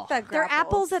is Oh. with that They're grapple?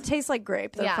 apples that taste like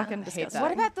grape. They're Yeah. fucking I hate disgusting. that.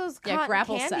 What about those Yeah, cotton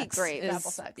grapple candy sex grapes? is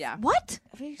Grapple sex. yeah. What?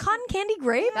 Cotton candy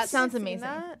grapes? That sounds Have you seen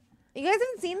amazing. that? You guys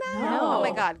haven't seen that? No. Oh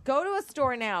my god, go to a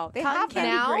store now. They Cotton have candy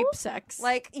them. now? grape sex.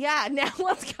 Like, yeah, now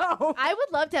let's go. I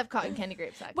would love to have cotton candy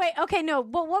grape sex. Wait, okay, no,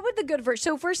 but what would the good version?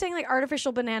 So if we're saying like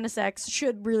artificial banana sex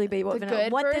should really be what The vanilla.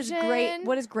 good What is version? great?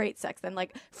 What is great sex then?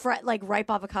 Like like ripe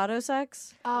avocado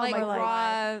sex? Oh like my god.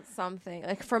 raw something,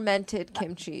 like fermented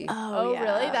kimchi. Oh,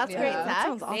 really? That's great Yeah. That sex?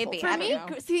 sounds awful. Maybe. For I me, don't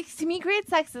know. to me, great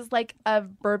sex is like a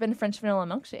bourbon French vanilla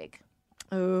milkshake.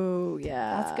 Oh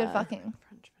yeah, That's good fucking.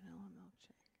 French vanilla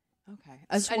milkshake. Okay.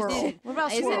 I just Swirl. need- What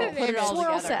about I just need swirl? to put it all Swirl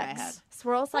together in my sex. head.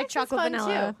 Swirl sex Like is chocolate fun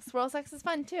vanilla. too. Swirl sex is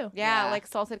fun too. Yeah, Yeah. like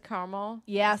salted caramel.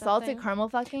 Yeah, salted Something. caramel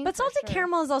fucking. But for salted sure.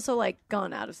 caramel is also like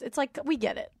gone out of. It's like we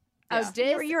get it. I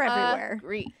Yeah. You're everywhere.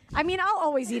 Agree. I mean, I'll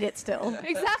always eat it still.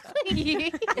 Exactly.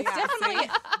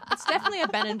 It's definitely a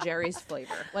Ben and Jerry's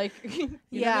flavor. Like, you know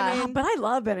Yeah. what I mean? But I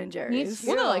love Ben and Jerry's. too.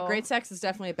 Well, no, like great sex is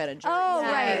definitely a Ben and Jerry's. Oh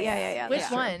Yes. right, yeah. Which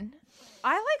that's one?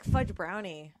 I like fudge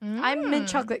brownie. I'm mint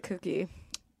chocolate cookie.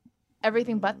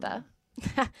 Everything but the.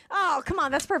 Oh come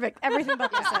on, that's perfect. Everything but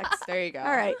the sex. There you go.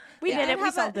 All right, we Yeah. did it. We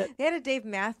solved it. They had a Dave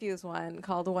Matthews one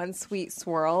called One Sweet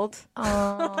Swirled.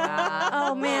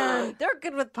 Oh man. They're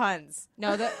good with puns.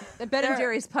 No, the Ben and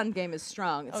Jerry's pun game is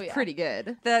strong. It's Oh, yeah. pretty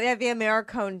good. They have the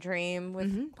Americone Dream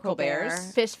with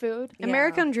Colbert's. Fish food. Yeah.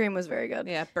 American Dream was very good.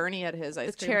 Yeah, Bernie had his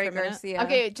ice The cream Cherry for a minute. Garcia.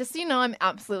 Okay, just so you know, I'm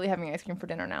absolutely having ice cream for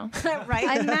dinner now. right?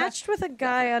 I matched with a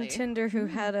guy on Definitely. Tinder who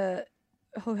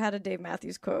had a Dave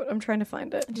Matthews quote. I'm trying to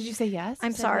find it. Did you say yes?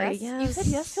 I'm You said sorry, Yes? You yes. said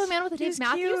yes to a man with a He Dave was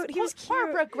Matthews. cute, he was cute.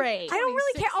 Barbara Gray. I don't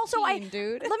really care. Also, I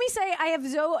 2016, dude. let me say I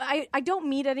have I don't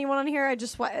meet anyone on here. I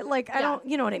just like I Yeah. don't.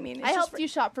 You know what I mean? It's I just helped for- you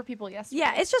shop for people yesterday.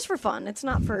 Yeah, it's just for fun. It's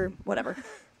not for whatever.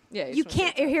 Yeah, You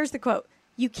can't. Here's the quote.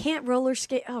 You can't roller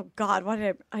skate. Oh God, why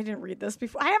did I didn't read this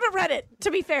before? I haven't read it.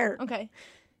 To be fair, Okay.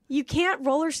 you can't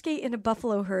roller skate in a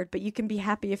buffalo herd, but you can be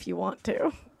happy if you want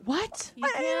to. What? You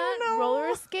can't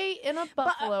roller skate in a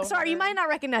buffalo. Sorry, you herd. might not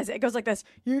recognize it. It goes like this: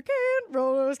 You can't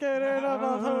roller skate in a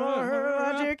buffalo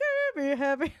herd, but you can be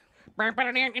happy. Maybe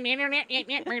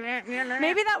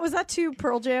was that to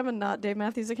Pearl Jam and not Dave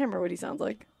Matthews. I can't remember what he sounds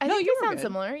like. I No, think you you were sound good.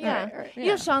 similar. Yeah. All right. You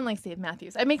know, Sean likes Dave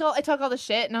Matthews. I talk all the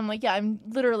shit, and I'm like, yeah, I'm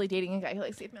literally dating a guy who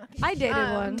likes Dave Matthews. I dated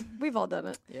Um, one. We've all done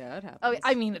it. Yeah, it happens. Oh,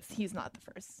 I mean, he's not the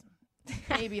first.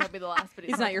 Maybe he'll be the last, but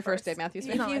He's not your the first Dave Matthews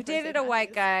He's fan. not if my you first dated Dave a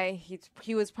white Matthews. guy,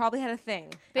 he was probably had a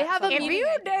thing. They have a If meeting. you're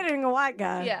dating a white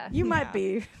guy, Yeah. you might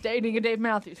be. Dating a Dave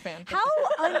Matthews fan. How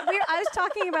I was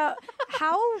talking about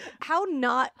how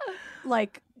not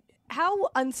like how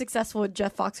unsuccessful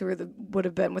Jeff Foxworthy would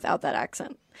have been without that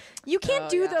accent. You can't Oh,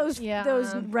 do yeah.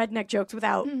 those redneck jokes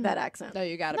without that accent. No,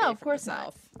 you gotta No, be of from course the not.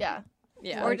 South. Yeah.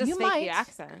 Yeah. Or just you fake might. the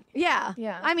accent. Yeah,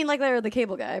 Yeah. I mean, like Larry the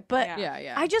Cable Guy, but Yeah.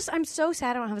 yeah. I'm so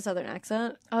sad I don't have a Southern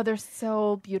accent. Oh, they're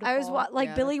so beautiful. I was like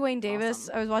Yeah, Billy Wayne Davis.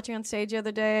 awesome. I was watching on stage the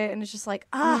other day, and it's just like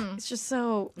it's just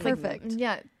so perfect.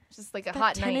 Yeah. Just like a That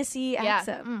hot Tennessee night.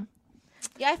 accent. Yeah.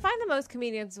 Yeah, I find the most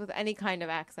comedians with any kind of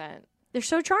accent. They're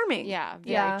so charming. Yeah,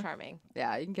 very Yeah. charming.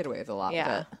 Yeah, you can get away with a lot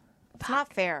Yeah. of it. It's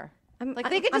not fair. I'm, Like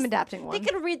I'm, they could I'm just, adapting one. They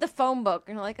could read the phone book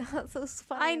and like, oh, that's so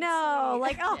funny. I and know. sweet.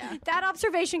 Like, oh, that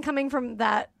observation coming from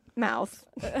that mouth.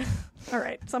 All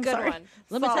right. So I'm Good sorry. one.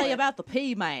 Let me tell you Solid. about the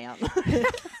pea man.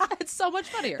 It's so much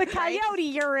funnier. The coyote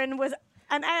urine was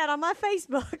an ad on my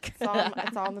Facebook.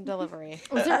 It's all in the delivery.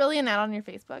 Was it really an ad on your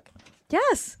Facebook?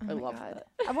 Yes. I love God.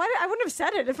 that. I wouldn't have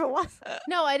said it if it was.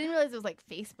 No, I didn't realize it was like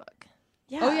Facebook.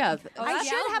 Yeah. Oh yeah. I that's the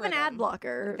should have an ad algorithm.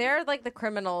 blocker. They're like the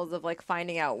criminals of like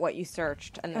finding out what you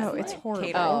searched and then, it's like, horrible.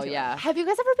 catering Oh to it. yeah. Have you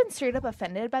guys ever been straight up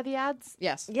offended by the ads?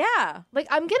 Yes. Yeah. Like,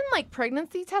 I'm getting like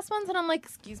pregnancy test ones, and I'm like,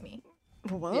 excuse me.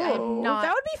 Whoa. Yeah, I'm not-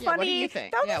 That would be Yeah, what do funny. you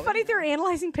think? That would Yeah, be what funny do if they were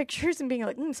analyzing pictures and being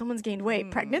like, someone's gained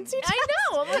weight. Pregnancy test?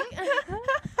 I know. I'm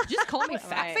like, Just call me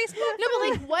fat Right. Facebook. no, but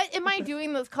like, what am I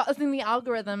doing that's causing the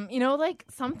algorithm? You know, like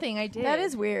something I did. That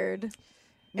is weird.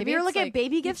 Maybe Have you ever it's look at like-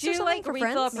 baby Did gifts or you something like for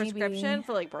refill a friends? prescription Maybe.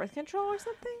 for like birth control or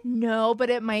something? No, but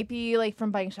it might be like from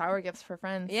buying shower gifts for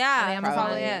friends. Yeah, on Amazon.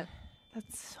 probably it.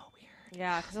 That's so weird.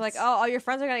 Yeah, because they're like, oh, all your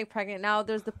friends are getting pregnant now.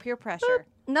 There's the peer pressure.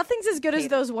 Nothing's as good as Hate it.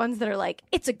 those ones that are like,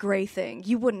 it's a gray thing.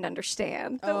 You wouldn't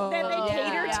understand. Then they Oh,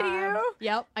 cater yeah. to you.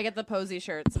 Yep. I get the posy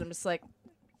shirts, and I'm just like,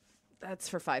 that's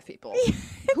for 5 people.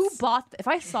 Who bought? If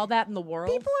I saw that in the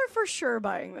world, People are for sure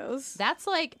buying those. that's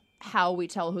like how we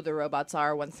tell who the robots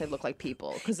are once they look like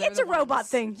people. Because It's a robot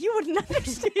thing. You wouldn't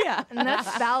understand. Yeah. And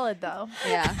that's valid though.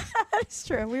 Yeah. That's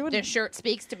true. We would. This shirt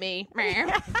speaks to me.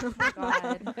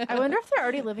 God. I wonder if they're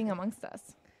already living amongst us.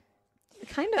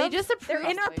 Kind of. They just They're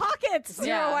approved. in our pockets.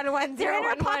 Yeah. 011, They're in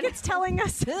our 011. pockets telling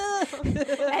us.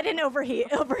 Eden overheat.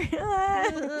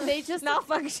 They just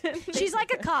Malfunction. She's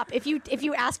like a cop. If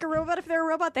you ask a robot if they're a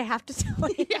robot, they have to tell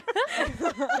you.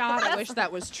 God, I wish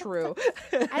that was true.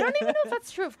 I don't even know if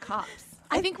that's true of cops.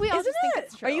 I think we all Isn't just think it?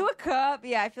 it's true. Are you a cop?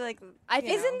 Yeah, I feel like.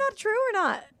 Isn't that true or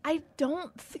not? I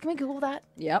don't. Can we Google that?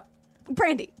 Yep.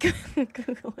 Brandy.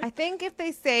 Google it. I think if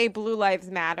they say Blue Lives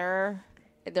Matter,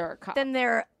 they're a cop. Then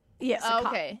they're yes. a cop.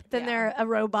 Okay. Then Yeah. they're a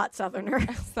robot southerner.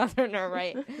 Southerner,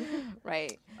 right?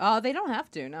 Right. They don't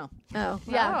have to. No. Oh.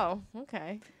 Yeah. Oh,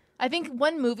 okay. I think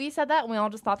one movie said that, and we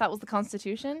all just thought that was the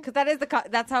Constitution. Because that is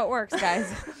that's how it works,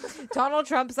 guys. Donald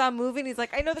Trump saw a movie and he's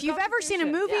like, I know the If you've ever seen a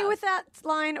Constitution. movie Yeah. with that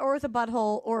line, or with a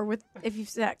butthole, or with if you've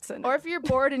sex in it. Or if you're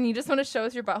bored and you just want to show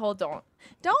us your butthole, don't.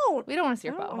 don't. We don't want to see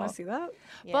I your don't want butthole. to see that.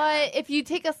 Yeah. But if you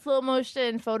take a slow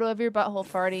motion photo of your butthole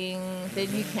farting,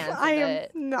 then you can I see am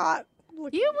it. not.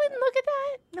 Looking You wouldn't look at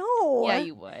that? No. Yeah,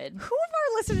 you would. Who of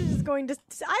our listeners is going to?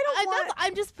 I don't want.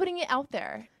 I'm just putting it out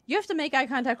there. You have to make eye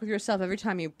contact with yourself every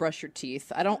time you brush your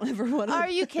teeth. I don't ever want to. Are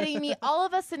you kidding me? All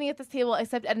of us sitting at this table,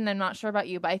 except Ed, and I'm not sure about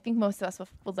you, but I think most of us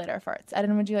would light our farts. Ed,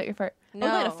 would you light your fart? no,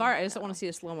 I light a fart. I just don't want to see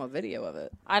a slow mo video of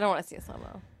it. I don't want to see a slow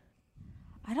mo.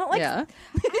 I don't like. Yeah.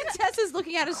 Tess is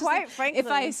looking at us. just Quite like, frankly.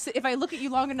 if I look at you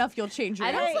long enough, you'll change your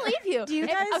I mind. don't believe you. Do you If-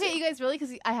 guys- okay, you guys really?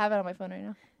 Because I have it on my phone right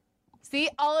now. See,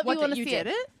 all of What, you that want to you see did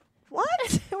it? What?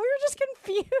 We were just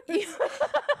confused.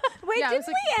 Wait, Yeah, I was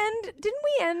didn't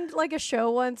we end like a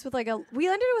show once with like we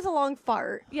ended it with a long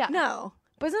fart? Yeah. No.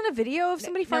 Wasn't it a video of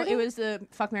somebody No, farting? it was the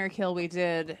Fuck, Marry, Kill we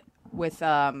did with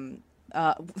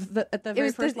at the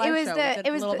very first live show. We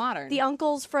did Little Modern. the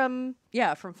uncles from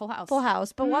Yeah, from Full House. Full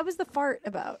House. But what was the fart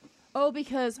about? Oh,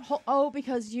 because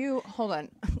you hold on.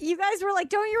 You guys were like,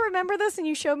 "Don't you remember this?" And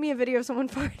you showed me a video of someone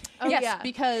farting. Oh, yes, yeah.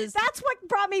 because That's what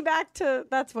brought me back to.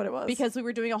 That's what it was. because we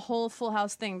were doing a whole Full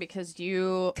House thing because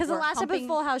the the last episode of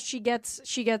Full House, she gets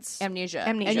amnesia.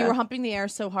 Amnesia. And you were humping the air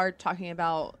so hard talking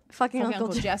about Fucking fucking Uncle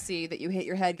Uncle Jesse that you hit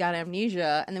your head, got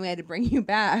amnesia, and then we had to bring you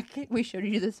back. We showed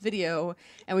you this video,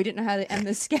 and we didn't know how to end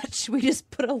the sketch. We just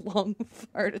put a long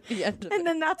fart at the end of and it.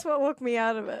 then that's what woke me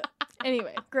out of it.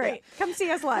 Anyway, Great, come see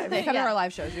us live. Come to our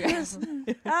live shows, you guys.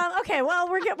 Okay,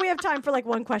 well we have time for like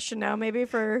one question now, maybe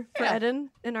for Yeah. Eden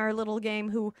in our little game.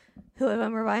 Who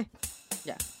remember by?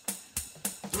 Yeah.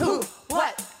 Who,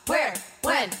 what, where,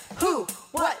 when? Who,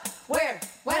 what, where,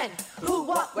 when? Who,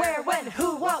 what, where, when?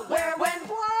 Who, what, where, when?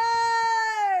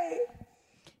 Why?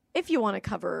 If you want to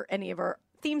cover any of our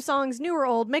theme songs, new or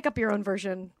old, make up your own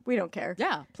version. We don't care.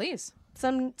 Yeah, please.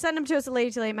 Send them to us at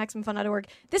ladytolate@maximumfun.org.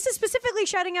 This is specifically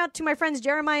shouting out to my friends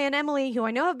Jeremiah and Emily, who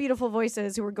I know have beautiful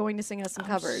voices, who are going to sing us some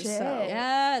covers. shit. So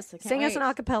Yes. I can't sing us wait.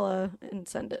 an acapella and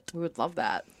send it. We would love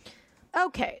that.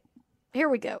 Okay, here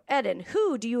we go. Eden,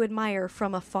 who do you admire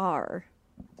from afar?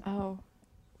 Oh,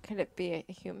 could it be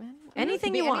a human?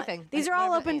 Anything be you want. anything. These are all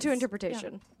Whatever that open to means.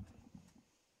 interpretation.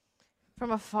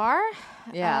 From afar?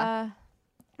 Yeah.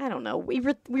 I don't know. We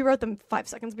wrote them 5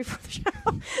 seconds before the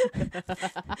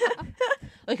show.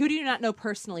 Like, who do you not know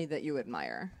personally that you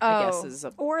admire? I guess is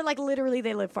a... Or like literally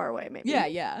they live far away, maybe.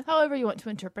 Yeah. However you want to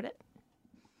interpret it.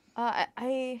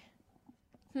 I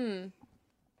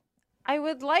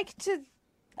would like to,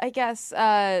 I guess,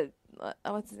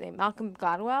 what's his name? Malcolm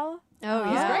Gladwell. Oh,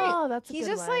 He's yeah. great. Oh, that's a He's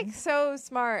good just one. like so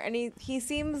smart, and he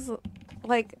seems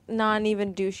like not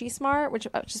even douchey smart, which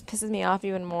just pisses me off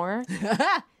even more.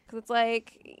 Because it's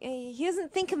like he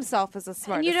doesn't think himself as a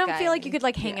smart. And you don't guy. feel like you could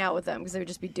like hang out with them because they would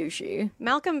just be douchey.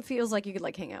 Malcolm feels like you could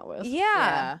like hang out with.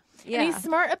 Yeah. And he's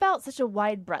smart about such a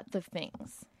wide breadth of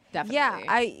things. Definitely.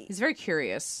 Yeah, He's very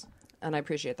curious, and I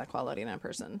appreciate that quality in a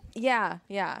person. Yeah.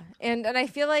 And I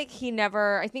feel like he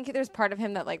never. I think there's part of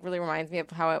him that like really reminds me of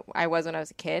how I was when I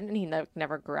was a kid, and he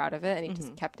never grew out of it, and he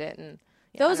just kept it. And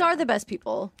Those are the best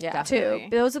people, Yeah. Definitely.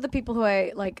 too. Those are the people who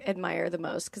I like admire the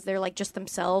most because they're like just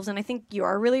themselves. And I think you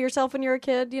are really yourself when you're a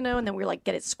kid, you know. And then we like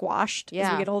get it squashed as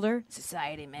Yeah. we get older.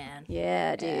 Society, man.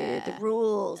 Yeah, dude. The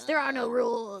rules. There are no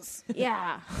rules.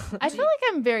 yeah. I feel like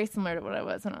I'm very similar to what I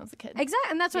was when I was a kid. Exactly,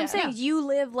 and that's what I'm Yeah. saying. You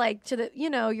live like to the,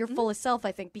 your fullest self.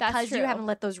 I think That's because you true. haven't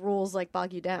let those rules like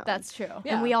bog you down. That's true.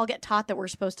 Yeah. And we all get taught that we're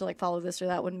supposed to like follow this or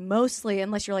that. When mostly,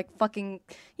 unless you're like fucking,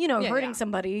 hurting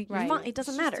somebody, you're Right. fine. It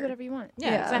doesn't Just matter. do whatever you want. Yeah,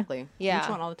 Yeah. exactly. Yeah. Each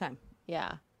one all the time.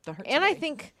 Yeah. Don't hurt And I somebody.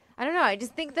 think I don't know. I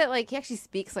just think that like he actually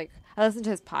speaks like I listened to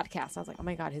his podcast. And I was like, oh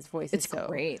my god, his voice It's is so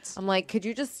great. I'm like, could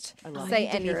you just love say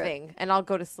it. I need to hear it. anything and I'll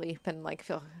go to sleep and like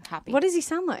feel happy. What does he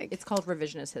sound like? It's called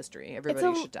Revisionist History. Everybody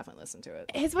a- should definitely listen to it.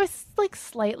 His voice is like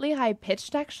slightly high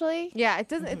pitched, actually. Yeah, it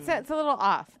doesn't. It's a little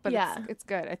off, but Yeah. it's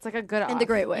good. It's like a good off. in the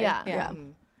great way. Yeah. Yeah.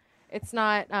 It's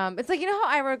not. It's like how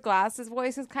Ira Glass's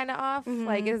voice is kind of off.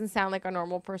 Like it doesn't sound like a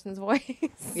normal person's voice.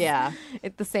 Yeah.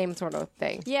 It's the same sort of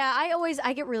thing. Yeah,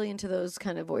 I get really into those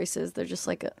kind of voices. They're just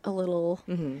like a little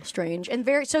strange and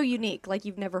very so unique. Like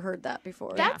you've never heard that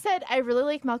before. That said, I really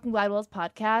like Malcolm Gladwell's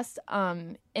podcast.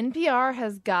 NPR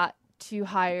has got to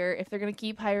hire, if they're going to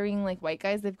keep hiring like white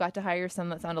guys, they've got to hire some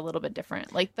that sound a little bit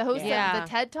different. Like the host Yeah. of the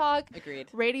TED Talk, Agreed.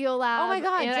 Radio Lab. Oh my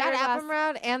god, and Jad Ira Glass.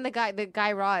 Appenroud and the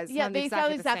guy Roz. Yeah, sound they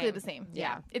sound exactly the same.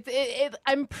 Yeah, it.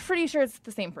 I'm pretty sure it's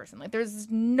the same person. Like, there's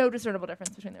no discernible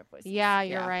difference between their voices. Yeah,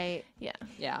 you're Yeah. right. Yeah.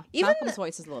 Yeah. Even Malcolm's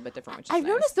voice is a little bit different, which is I've nice.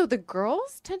 noticed though the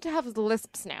girls tend to have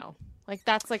lisps now. Like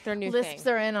that's like their new Lisps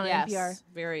thing. are in on Yes. NPR.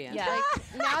 Very in. Yeah.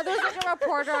 Now there's like a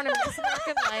reporter on This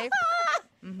American Life.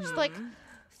 She's like,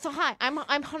 so hi, I'm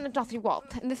Hannah Dorothy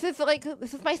Walt, and this is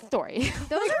my story.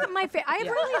 Those are my favorite. I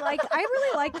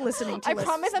really like listening to. I lists,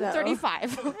 promise I'm though.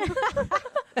 35.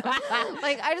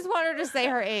 Like I just want her to say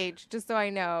her age, just so I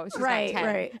know she's Right, not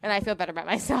 10, right. and I feel better about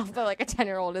myself. But like a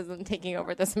 10-year-old isn't taking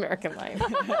over This American Life.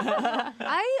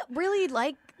 I really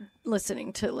like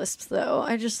listening to lisps, though.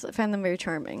 I just find them very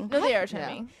charming. No, they are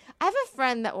charming. I have a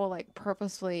friend that will like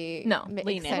purposely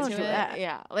lean accentuate into it.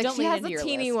 Yeah, like Don't she lean has into a your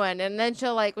teeny lisp. one, and then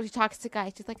she'll like when she talks to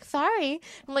guys, she's like, "Sorry."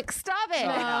 I'm like, "Stop it."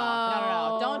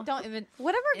 No. Don't even.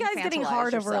 Whatever guy's getting Infantilize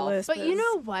hard over a yourself. lisp. But you is-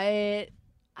 know what?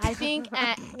 I think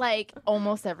like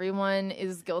almost everyone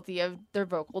is guilty of their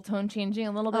vocal tone changing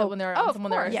a little bit when they're on of someone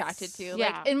they're course. attracted to.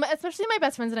 Yeah. Like, especially my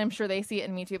best friends, and I'm sure they see it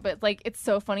in me too. But like, it's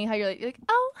so funny how you're like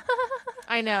oh,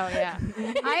 I know. Yeah.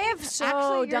 I have so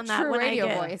Actually, your done that true when radio I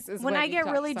get voice is when when I you get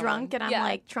talk really to drunk someone. and I'm Yeah.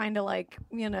 like trying to like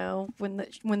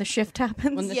when the shift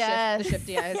happens. When the, Yes. the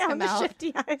shifty eyes yeah, when come the out.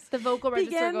 shifty eyes the vocal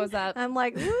register begin, goes up. I'm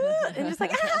like "Ooh," and just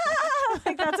like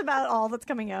like that's about all that's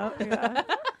coming out.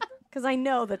 Because I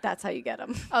know that's how you get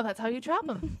them. Oh, that's how you trap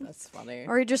them. That's funny.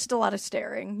 Or just a lot of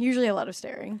staring. Usually a lot of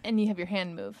staring. And you have your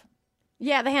hand move.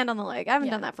 Yeah, the hand on the leg. I haven't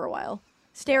Yeah. done that for a while.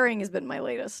 Staring has been my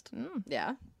latest.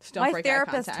 Yeah. Just don't My break eye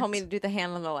therapist contact. told me to do the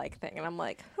hand on the leg thing, and I'm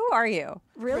like, "Who are you?"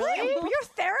 Really? Your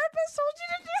therapist told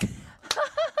you to do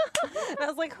And I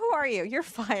was like, "Who are you? You're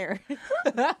fired."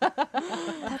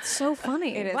 That's so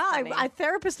funny. It is wow, funny. I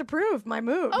therapist approved my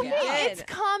move. Okay, Yeah. it's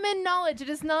common knowledge. It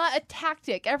is not a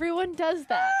tactic. Everyone does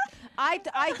that.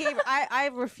 I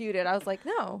refuted. I was like,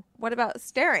 "No. What about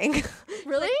staring?"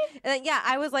 Really? And then, yeah,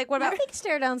 I was like, "What I about?" think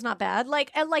stare down's not bad.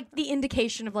 Like the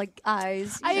indication of like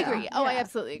eyes. I you know. agree. Oh, I Yeah.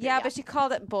 absolutely agree. Yeah, but she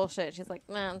called it bullshit. She's like,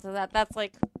 "Man, so that's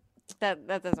like that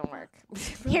doesn't work."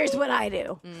 Here's what I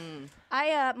do.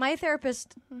 Mm. My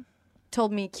therapist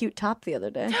told me cute top the other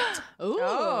day. Ooh.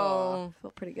 Oh.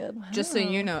 Felt pretty good. Just so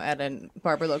you know, Eden,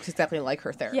 Barbara looks exactly like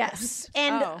her therapist. Yes,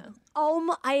 and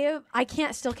I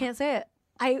can't say it.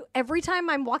 Every time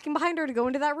I'm walking behind her to go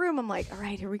into that room, I'm like, all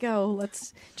right, here we go.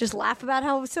 Let's just laugh about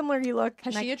how similar you look.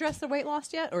 Has And she addressed the weight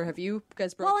loss yet, or have you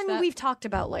guys broached well, I mean, that? we've talked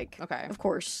about like, Okay. of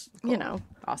course, you know,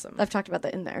 Awesome. I've talked about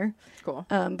that in there. Cool.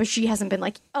 But she hasn't been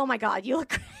like, oh my god, you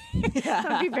look great.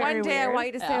 That'd be very One day I weird. want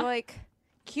you to say like,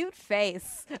 cute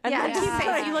face. And Yeah, then cute just, face.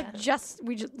 like, You look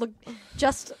we just look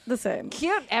just the same.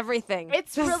 cute everything.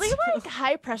 It's Just- really like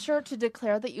high pressure to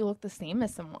declare that you look the same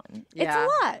as someone. It's a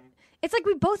lot. It's like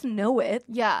we both know it.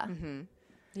 Yeah.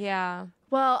 yeah.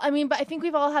 Well, I mean, but I think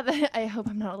we've all had that. I hope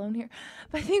I'm not alone here.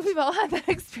 But I think we've all had that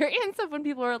experience of when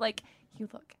people are like, you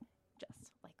look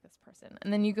just like this person.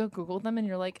 And then you go Google them and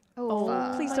you're like,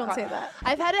 oh, Please my don't God. say that.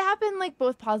 I've had it happen like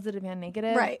both positive and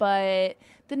negative. Right. But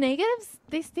the negatives,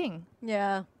 they sting.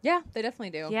 Yeah. Yeah, they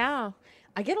definitely do. Yeah.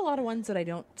 I get a lot of ones that I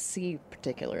don't see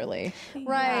particularly.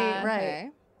 Right, right. Okay.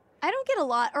 I don't get a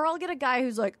lot, or I'll get a guy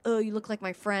who's like, "Oh, you look like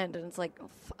my friend," and it's like,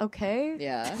 okay,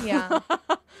 Yeah. Yeah.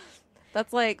 That's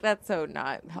so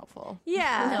not helpful.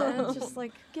 yeah. And it's just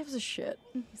like gives a shit,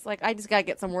 It's like I just gotta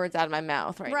get some words out of my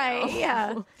mouth right now.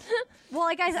 Yeah. Well,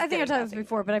 like I think I've told this nothing.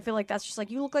 before, but I feel like that's just like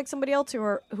you look like somebody else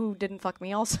who didn't fuck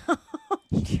me also.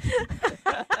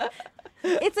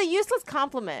 It's a useless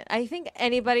compliment. I think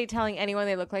anybody telling anyone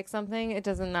they look like something, it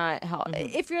does not help.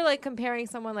 If you're like comparing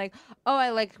someone like, oh,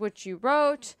 I liked what you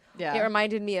wrote. Yeah. It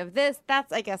reminded me of this.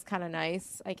 That's, I guess, kind of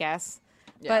nice, I guess.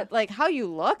 Yeah. But like how you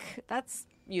look, that's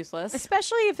useless.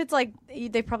 Especially if it's like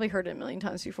they've probably heard it a million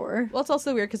times before. Well, it's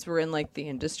also weird because we're in like the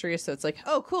industry, so it's like,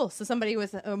 oh, cool. So somebody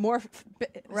with a more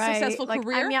successful Like,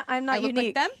 career. I'm not I look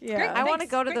unique. like them. Yeah. Great. I want to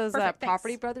Thanks. go to Great. those Perfect. Thanks.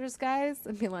 Property Brothers guys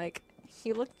and be like,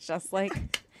 he looked just like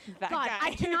that God, guy.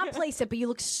 I cannot place it, but you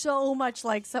look so much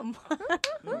like someone.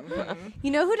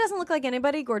 You know who doesn't look like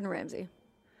anybody? Gordon Ramsay.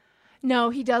 No,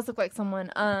 he does look like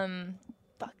someone.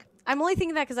 Fuck. I'm only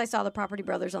thinking that because I saw the Property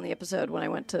Brothers on the episode when I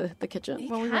went to the kitchen.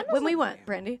 When we went,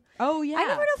 Brandy. Oh yeah. I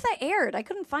never know if that aired. I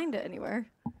couldn't find it anywhere.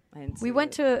 I didn't see We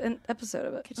went it. to an episode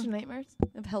of it. Kitchen Nightmares.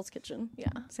 Of Hell's Kitchen. Yeah.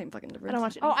 Same fucking difference. I don't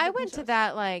watch it. Oh, I went to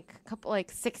that like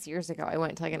 6 years ago. I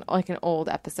went to like an old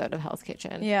episode of Hell's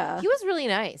Kitchen. Yeah. He was really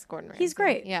nice, Gordon Ramsay. He's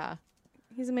great. Yeah.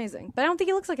 He's amazing. But I don't think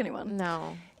he looks like anyone.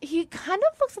 No. He kind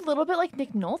of looks a little bit like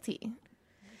Nick Nolte.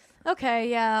 Okay,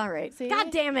 yeah, all right. See?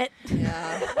 God damn it.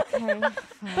 Yeah. Okay.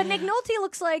 But Nick Nolte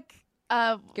looks like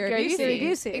Gary Busey. Gary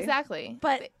Busey. Exactly.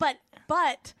 but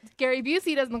Gary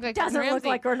Busey doesn't look like doesn't Gordon look Ramsay.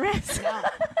 like Gordon Ramsay.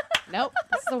 Nope.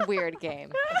 This is a weird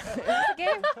game. It's a game?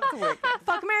 It's a weird game.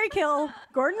 Fuck, Mary, kill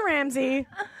Gordon Ramsay.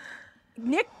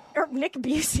 Nick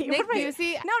Busey. Nick What am I-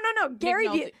 Busey. No.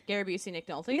 Gary Gary Busey, Nick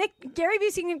Nolte. Gary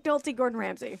Busey, Nick Nolte, Gordon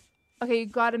Ramsay. Okay, you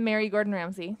gotta marry Gordon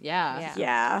Ramsay. Yeah. Yeah.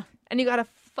 Yeah. And you gotta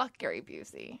fuck Gary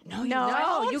Busey. No,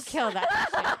 No, you kill that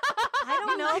shit. I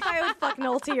don't know if I would fuck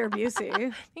Nolte or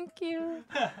Busey. Thank you.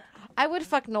 I would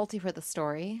fuck Nolte for the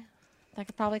story. That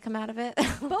could probably come out of it.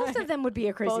 Both of them would be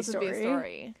a crazy Both story. would be a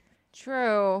story.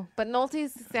 True. But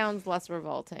Nolte's sounds less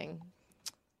revolting.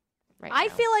 Right I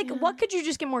now. feel like what could you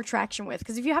just get more traction with?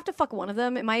 Because if you have to fuck one of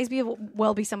them, it might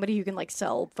well be somebody who can like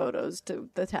sell photos to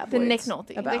the tabloids. The Nick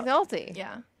Nolte. about- Nick Nolte.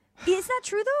 Yeah. Is that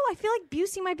true though? I feel like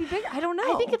Busey might be bigger. I don't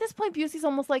know. I think at this point Busey's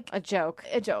almost like A joke.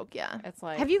 a joke, yeah. It's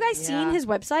like Have you guys seen Yeah. his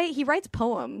website? He writes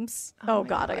poems. Oh, my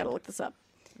God, I God. gotta look this up.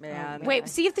 Man. Wait,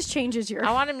 see if this changes your.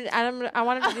 I want him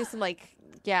to do some like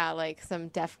some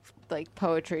deaf like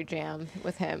poetry jam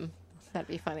with him. That'd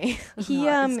be funny. He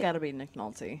It's got to be Nick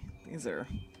Nolte. These are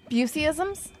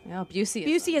Buseyisms? Busey.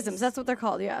 Buseyisms. That's what they're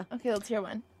called. Yeah. Okay, let's hear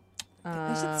one.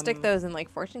 I should stick those in like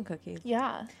fortune cookies.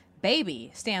 Yeah.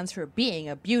 Baby stands for being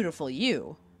a beautiful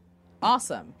you.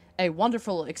 Awesome. A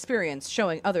wonderful experience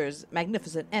showing others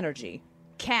magnificent energy.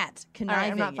 Cat, right, I'm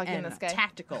conniving not fucking and this guy.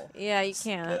 tactical. Yeah, you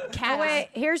can't. Cat. Oh wait,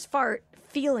 here's fart.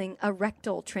 Feeling a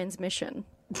rectal transmission.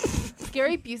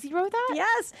 Gary Busey wrote that?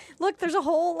 Yes. Look, there's a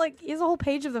whole he has a whole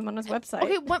page of them on his website.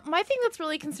 Okay, my thing that's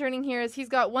really concerning here is he's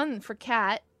got one for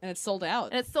cat And it's sold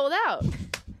out. and it's sold out.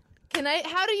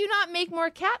 How do you not make more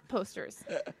cat posters?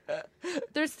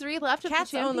 There's 3 left of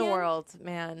Cats the own the champion. world,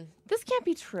 man. This can't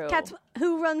be true. Cats.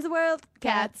 Who runs the world?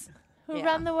 Cats. Who Yeah.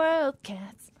 run the world?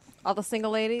 Cats. All the single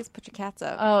ladies, put your cats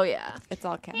up. Oh yeah. It's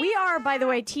all cats. We are, by the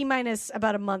way, T-minus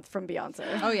about a month from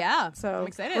Beyonce. Oh yeah. So I'm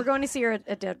excited. we're going to see her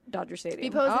at Dodger Be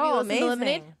Stadium. posed if you Oh, listen to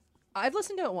Lemonade. amazing. I've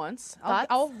listened to it once. Thoughts?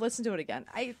 I'll listen to it again.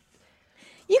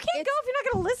 You can't go if you're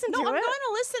not going to listen No, to I'm it. going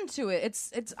to listen to it.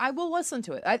 It's. I will listen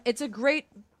to it. It's a great.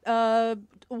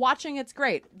 Watching it's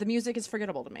great. The music is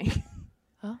forgettable to me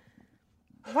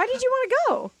Why did you want to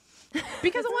go?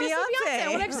 because I want to see Beyonce. Beyonce. I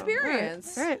want to Oh,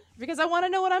 experience. all right. Because I want to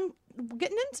know what I'm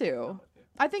getting into.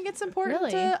 I think it's important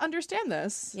Really? to understand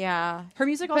this. Yeah. Her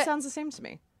music all But- sounds the same to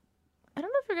me. I don't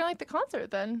know if you're gonna like the concert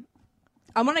then.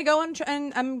 I'm gonna go and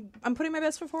I'm putting my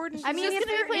best foot forward. And I mean, just if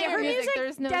gonna be there- playing her her music, music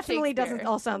there's no definitely Shakespeare. doesn't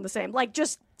all sound the same. Like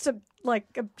just I know.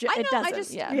 it doesn't. I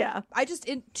just yeah. I just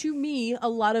to me a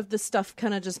lot of the stuff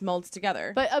kind of just molds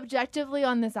together. But objectively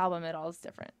on this album, it all is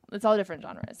different. It's all different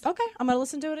genres. Okay, I'm gonna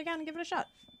listen to it again and give it a shot.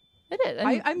 It is.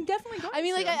 I'm definitely going. I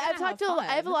mean, like, to. I've talked to.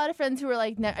 I have a lot of friends who are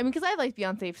like, I mean, because I've liked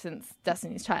Beyonce since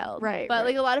Destiny's Child, Right, But right.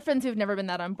 like a lot of friends who've never been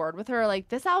that on board with her, are like,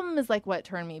 this album is like what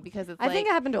turned me because it's. I think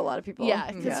it happened to a lot of people. Yeah,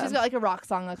 because she's got like a rock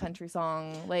song, a country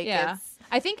song, like Yeah. it's,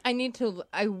 I think I need to.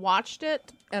 I watched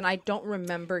it and I don't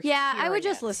remember. Yeah, I would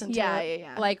hearing just it. listen to yeah, it.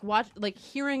 yeah. Like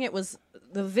hearing it was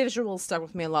the visuals stuck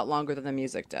with me a lot longer than the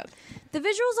music did. The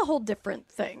visual's a whole different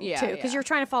thing, Yeah, too, because yeah. you're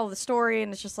trying to follow the story,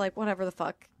 and it's just like, whatever the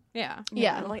fuck. Yeah.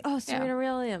 Yeah. I'm like, oh, Serena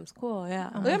Williams, cool, yeah.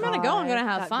 I'm gonna go. I'm gonna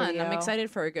have That fun. video. I'm excited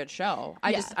for a good show.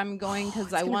 I'm going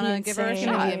because I gonna want be to give her a insane.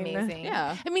 It's shot. gonna be amazing.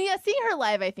 Yeah. I mean, yeah, seeing her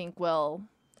live, I think will.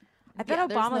 I bet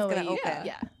there's Obama's no gonna way open. you-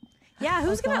 Yeah. Yeah,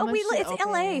 who's gonna? Obama should It's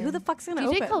LA. open. Who the fuck's gonna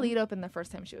DJ open? Khalid opened the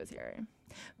first time she was here,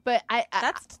 but I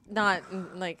That's not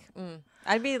like.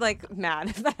 I'd be like mad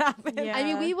if that happened. Yeah. I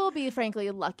mean, we will be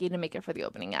frankly lucky to make it for the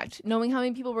opening act, knowing how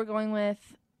many people we're going with.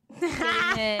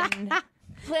 And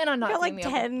plan on not Got seeing like the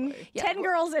 10, opening. Yeah, 10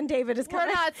 girls, and David is We're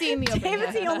coming. not seeing the opening.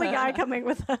 David's the act. only guy coming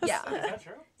with us. Yeah, Is that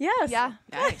true? Yes. yeah.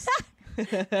 Nice.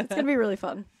 It's gonna be really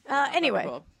fun. Anyway.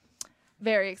 Cool.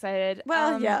 Very excited.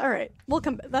 Well, yeah. All right. We'll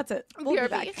come. That's it. We'll be BRB.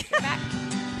 back. We're back.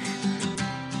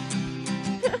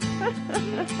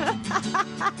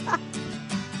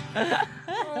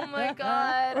 Oh my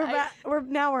god. We're back.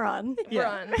 Now we're on. We're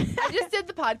on. I just did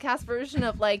the podcast version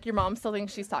of like your mom still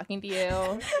thinks she's talking to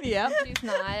you. Yep. She's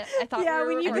not. I thought Yeah, we were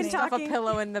when you've been recording. Stuff a talking-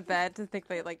 pillow in the bed to think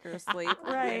that like you're asleep.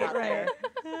 Right. Right.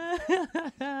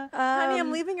 Honey,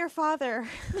 I'm leaving your father.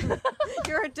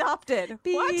 You're adopted.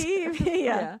 What?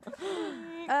 Yeah.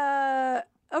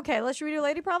 Okay. Should we do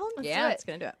lady problems? Yeah, do it. it's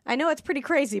gonna do it. I know it's pretty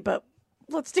crazy, but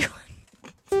let's do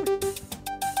it.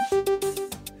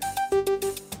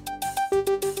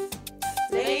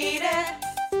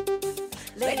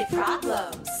 Lady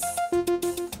problems.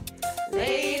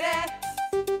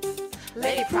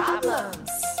 Lady problems.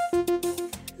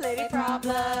 Lady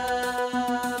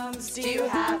problems. Do you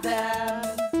have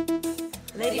them?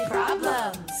 Lady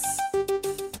problems.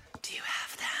 Do you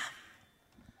have them?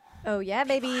 Oh yeah,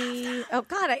 baby. Oh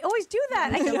God, I always do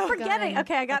that. I keep forgetting.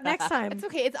 Okay, I got next time. It's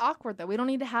okay. It's awkward though. We don't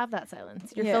need to have that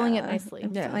silence. You're filling it nicely.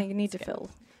 Yeah. I need to fill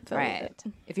Right. it.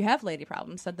 If you have lady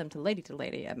problems, send them to lady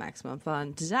at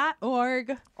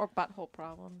MaximumFun.org. Or butthole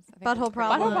problems. I think Butthole it's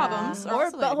problems. Butthole problems. Or also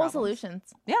lady butthole problems. solutions.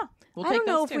 Yeah. We'll I take don't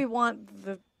know those if too. we want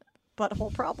the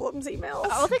butthole problems emails.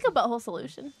 I'll take a butthole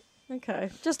solution. Okay,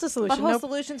 just a solution. Butthole Nope.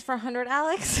 solutions for 100,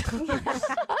 Alex.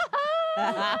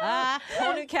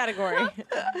 Whole new category.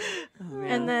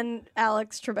 And then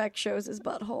Alex Trebek shows his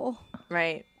butthole.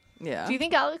 Right. Yeah. Do you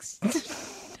think Alex? Do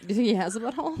you think he has a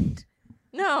butthole?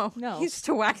 No. No. He's just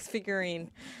a wax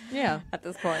figurine Yeah. at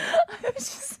this point.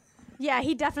 Yeah,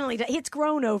 he definitely does. It's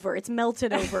grown over. It's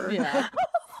melted over. Yeah.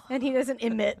 And he doesn't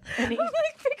emit any. I'm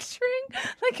like picturing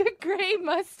like a gray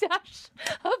mustache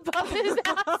above his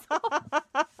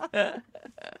asshole.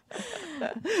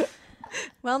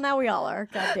 Well, now we all are.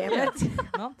 God damn it.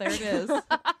 Well, there it is.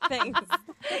 Thanks.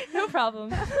 No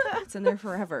problem. It's in there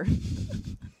forever.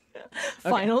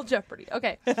 Final Jeopardy.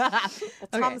 Okay.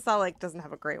 Tom Selleck doesn't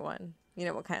have a great one. You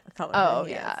know what kind of color? Oh,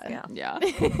 he yeah. has. Yeah.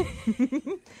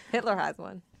 Hitler has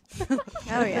one.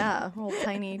 Oh yeah, real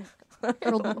tiny,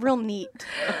 real neat.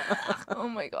 Oh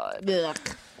my god.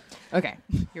 Okay,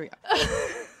 here we go.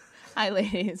 Hi,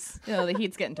 ladies. Oh, the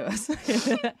heat's getting to us.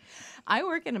 I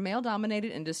work in a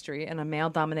male-dominated industry in a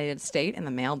male-dominated state in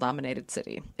a male-dominated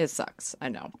city. It sucks, I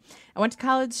know. I went to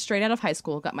college straight out of high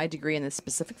school, got my degree in this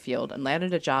specific field, and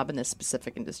landed a job in this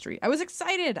specific industry. I was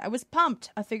excited. I was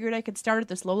pumped. I figured I could start at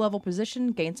this low-level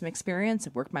position, gain some experience,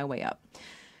 and work my way up.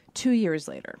 2 years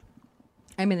later,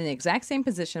 I'm in the exact same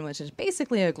position, which is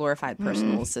basically a glorified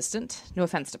personal assistant. No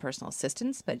offense to personal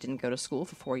assistants, but I didn't go to school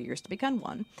for 4 years to become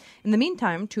one. In the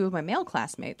meantime, 2 of my male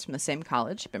classmates from the same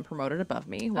college have been promoted above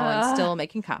me while I'm still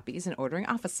making copies and ordering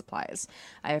office supplies.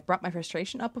 I have brought my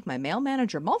frustration up with my male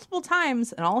manager multiple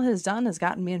times, and all it has done has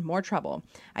gotten me in more trouble.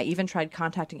 I even tried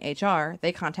contacting HR.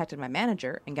 They contacted my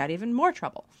manager and got even more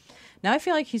trouble. Now I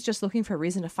feel like he's just looking for a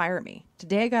reason to fire me.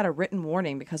 Today I got a written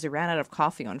warning because we ran out of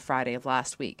coffee on Friday of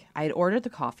last week. I had ordered the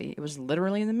coffee. It was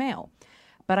literally in the mail.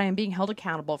 But I am being held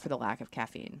accountable for the lack of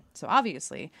caffeine. So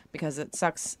obviously, because it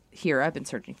sucks here, I've been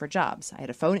searching for jobs. I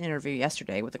had a phone interview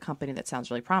yesterday with a company that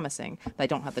sounds really promising, but I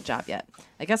don't have the job yet.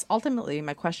 I guess ultimately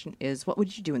my question is, what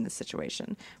would you do in this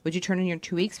situation? Would you turn in your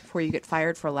 2 weeks before you get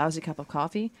fired for a lousy cup of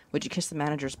coffee? Would you kiss the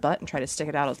manager's butt and try to stick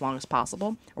it out as long as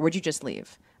possible? Or would you just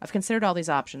leave? I've considered all these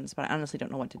options, but I honestly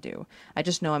don't know what to do. I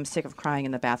just know I'm sick of crying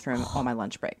in the bathroom on my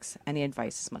lunch breaks. Any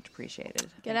advice is much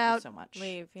appreciated. Thank you out. so much.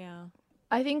 Leave, yeah.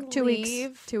 I think 2 leave.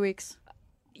 weeks. 2 weeks.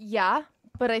 Yeah,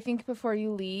 But I think before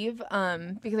you leave,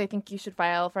 because I think you should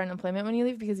file for unemployment when you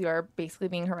leave because you are basically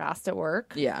being harassed at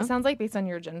work. Yeah. It sounds like based on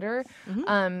your gender.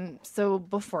 So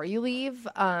before you leave,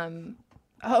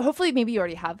 hopefully maybe you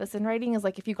already have this in writing, is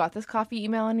like if you got this coffee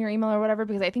email in your email or whatever,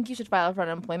 because I think you should file for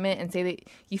unemployment and say that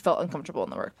you felt uncomfortable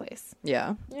in the workplace.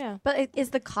 Yeah. Yeah. But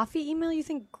is the coffee email, you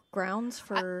think, grounds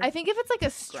for... I think if it's like a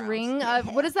string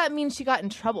of, what does that mean she got in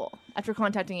trouble after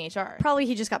contacting HR? Probably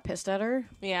he just got pissed at her.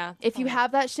 Yeah. If you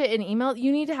have that shit in email,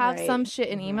 you need to have Right. some shit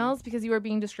in emails because you are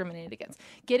being discriminated against.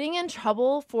 Getting in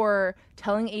trouble for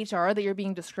telling HR that you're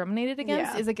being discriminated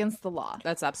against Yeah. is against the law.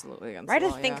 That's absolutely against Write the a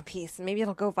law, think piece and maybe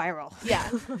it'll go viral. Yeah.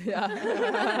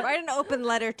 Write an open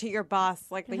letter to your boss,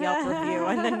 like the Yelp review,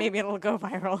 and then maybe it'll go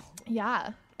viral. Yeah.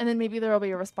 And then maybe there will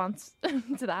be a response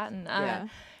to that. And Yeah.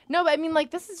 no, but I mean, like,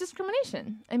 this is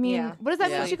discrimination. I mean, Yeah. what does that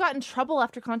Yeah. mean she got in trouble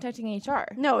after contacting HR?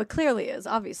 No, it clearly is,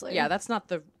 obviously. Yeah, that's not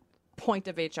the point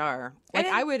of HR. Like,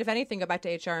 I would, if anything, go back to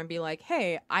HR and be like,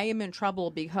 hey, I am in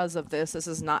trouble because of this. This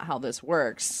is not how this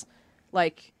works.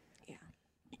 Like,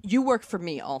 you work for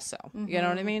me also. You know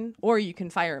what I mean? Or you can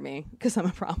fire me because I'm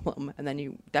a problem, and then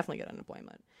you definitely get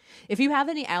unemployment. If you have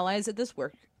any allies at this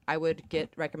work, I would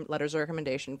get letters of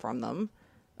recommendation from them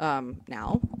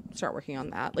now. Start working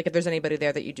on that. Like, if there's anybody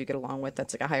there that you do get along with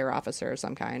that's like a higher officer of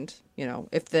some kind, you know,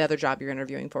 if the other job you're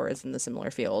interviewing for is in the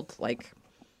similar field, like,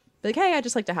 be like, hey, I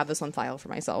just like to have this on file for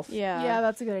myself. Yeah.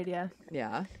 that's a good idea.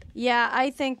 Yeah. Yeah,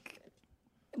 I think...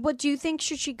 What do you think?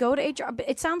 Should she go to HR? But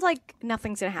it sounds like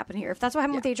nothing's going to happen here. If that's what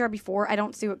happened with HR before, I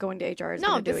don't see what going to HR is No,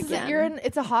 going to do this is again.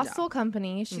 it's a hostile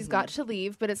company. She's got to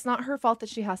leave, but it's not her fault that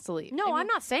she has to leave. No, I'm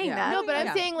not saying yeah. that. No, but I'm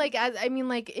Yeah. saying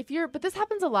if you're, but this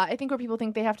happens a lot. I think where people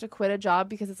think they have to quit a job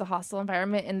because it's a hostile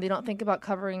environment and they don't think about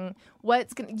covering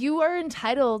what's going to, you are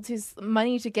entitled to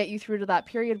money to get you through to that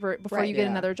period before Right. you get Yeah.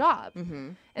 another job.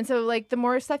 And so like the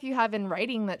more stuff you have in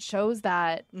writing that shows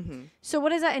that, So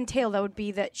what does that entail? That would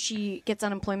be that she gets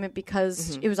unemployment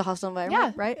because it was a hostile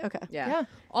environment, Yeah. right? Okay. Yeah.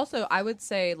 Also, I would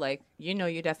say, like, you know,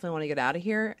 you definitely want to get out of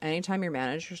here. Anytime your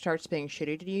manager starts being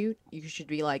shitty to you, you should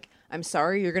be like, I'm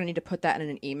sorry, you're going to need to put that in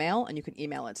an email, and you can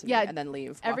email it to me Yeah, and then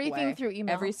leave. Walk everything away. through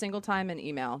email. Every single time in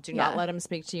email. Do Yeah. not let him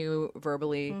speak to you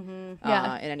verbally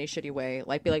Yeah. in any shitty way.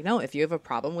 Like, be like, no, if you have a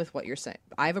problem with what you're saying,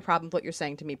 I have a problem with what you're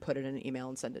saying to me, put it in an email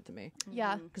and send it to me.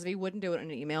 yeah. Because if he wouldn't do it in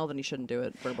an email, then he shouldn't do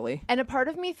it verbally. And a part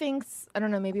of me thinks, I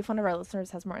don't know, maybe if one of our listeners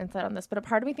has more insight on this, but a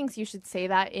part of me thinks you should say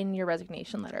that in your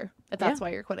resignation letter, if that's why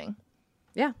you're quitting.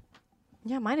 Yeah.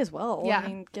 Yeah, might as well. Yeah. I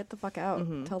mean, get the fuck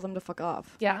out. Tell them to fuck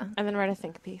off. Yeah. And then write a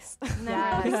think piece.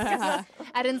 Yes.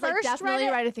 Eden's like, First, definitely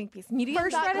write write a think piece. Medium.com.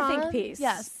 First, write a think piece.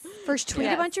 Yes. First, tweet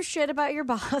Yes. a bunch of shit about your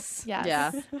boss. Yes.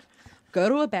 Yeah. Go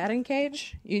to a batting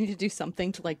cage. You need to do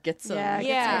something to, like, get some, Yeah,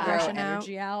 get some aggro aggression out.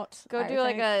 energy out. Go I do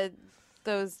like think.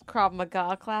 those Krav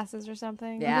Maga classes or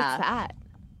something. Yeah. What's that?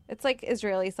 It's like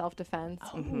Israeli self-defense,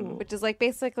 which is like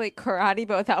basically karate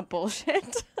but without bullshit.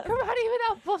 Karate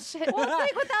without bullshit. Well, it's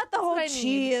like without the whole what I chi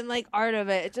need. and like art of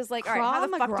it. It's just like, all right, how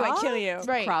the Krav fuck do I Maga? kill you?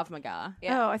 Right. Krav Maga.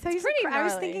 Yeah. Oh, I thought you said pretty I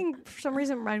was gnarly. thinking, for some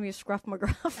reason, it reminded me of Scruff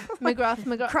McGruff.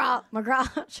 McGruff. Krav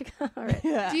McGraw. All right.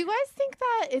 Do you guys think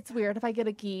that it's weird if I get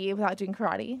a gi without doing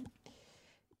karate?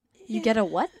 You get a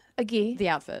what? A gi? The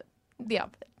outfit. The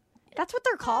outfit. That's what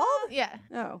they're called? Yeah.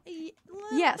 Oh.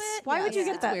 Yes. Why would you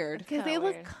get that? Weird. Because they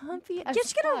look comfy as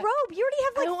Just get a fuck. robe. You already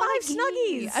have I like want 5 a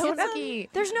gi. snuggies. I want Get a some- gi.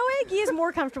 There's no way a gi is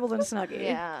more comfortable than a snuggie.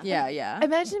 Yeah. Yeah, yeah.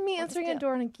 Imagine me answering a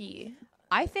door in a gi.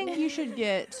 I think you should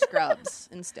get scrubs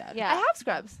instead. Yeah. I have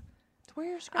scrubs. Wear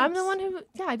your scrubs. I'm the one who,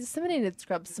 I disseminated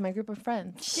scrubs to my group of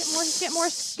friends. Get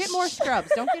more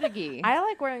scrubs. Don't get a gi. I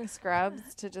like wearing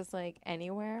scrubs to just like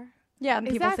anywhere. Yeah, and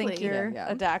people think Exactly. you're... Yeah.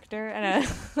 A doctor and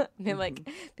they like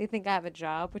they think I have a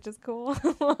job, which is cool.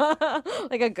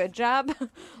 Like a good job,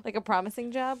 like a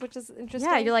promising job, which is interesting.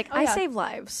 Yeah, you're like, I yeah. save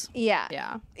lives. yeah,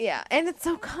 Yeah. and it's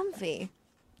so comfy.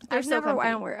 I've so never...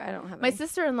 comfy. I don't have My any.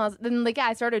 sister-in-law's, then like, yeah,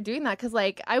 I started doing that because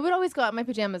like I would always go out in my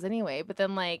pajamas anyway, but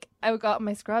then like I would go out in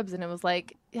my scrubs and it was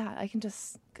like, yeah, I can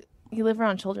just, you live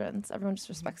around children, so everyone just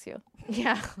respects you.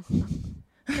 Yeah,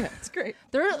 Yeah, it's great.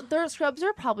 Their scrubs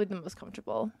are probably the most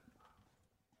comfortable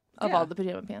of Yeah. all the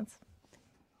pajama pants.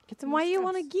 Then why do you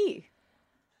want a gi?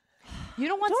 You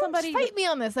don't want Don't somebody. fight me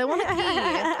on this. I want a gi.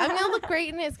 I'm gonna look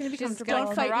great in it. It's gonna be comfortable.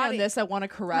 Don't fight me on Karate. this. I want a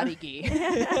karate gi.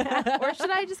 Or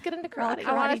should I just get into karate?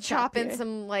 I want Karate to chop in chop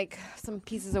you. some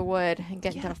pieces of wood and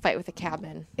get into a fight with a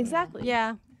cabin. Exactly.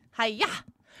 Yeah. Hi-ya.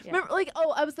 Remember, like,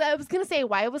 I was gonna say,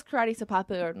 why was karate so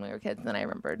popular when we were kids? And then I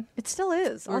remembered. It still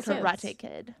is. Or Also. Karate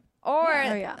Kid. Or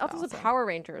Yeah. Oh, yeah. also the Power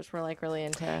Rangers were like really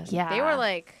into. Yeah. they were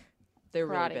like They're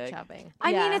really karate big. chopping.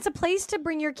 I mean, Yeah. it's a place to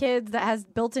bring your kids that has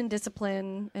built-in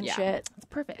discipline and Yeah. shit. It's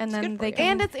perfect. And then good for they you.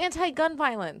 can... And it's anti-gun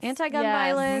violence. Anti-gun Yes.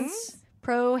 violence.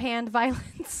 pro hand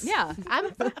violence. Yeah.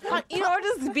 You know,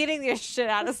 just beating the shit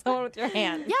out of someone with your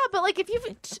hand. Yeah, but like if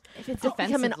it's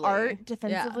become an art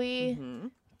defensively,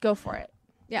 go for it.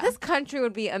 Yeah. This country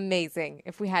would be amazing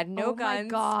if we had no Oh my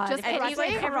guns. God. Just and karate.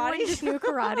 even Everyone just knew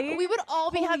karate. We would all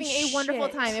be Holy having a wonderful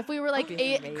shit. time if we were like That'd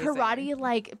be a amazing. karate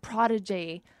like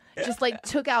prodigy. Just like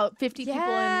took out 50 people in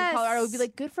Yes. Colorado. Would be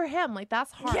like, good for him. Like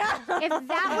that's hard. If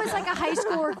that was like a high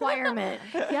school requirement.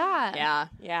 Yeah. Yeah.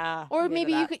 Yeah. Or into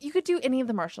maybe that. you could do any of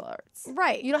the martial arts.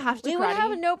 Right. You don't have to do We would karate.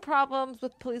 have no problems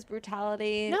with police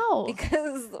brutality. No.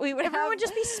 Because we would Everyone have would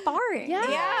just be sparring. Yeah.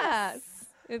 Yes.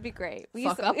 It would be great. We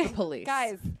Fuck up the police.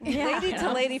 Guys, Yeah. lady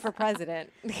to lady for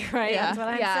president. Right? Yeah. That's what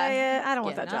I'm Yeah. saying. I don't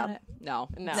want Yeah, that job. No.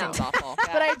 No. Sounds awful.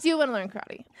 But I do want to learn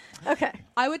karate. Okay.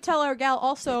 I would tell our gal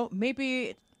also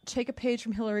maybe take a page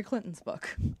from Hillary Clinton's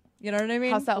book. You know what I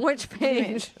mean? How so? Which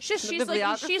page? She's The like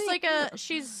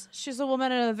bibliography? she's a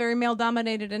woman in a very male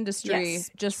dominated industry,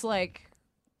 Yes. just like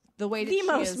the way that The she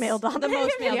most is male-dominated. the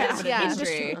most male Yeah. dominated Yeah.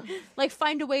 industry. Like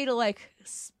find a way to like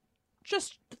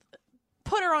just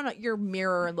put her on your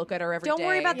mirror and look at her every day. Don't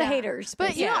worry about the Yeah. haters.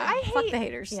 But you know, I Fuck hate the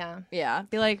haters. Yeah. Yeah,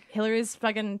 be like Hillary's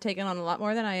fucking taking on a lot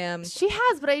more than I am. She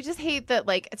has, but I just hate that,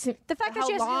 like, The fact that how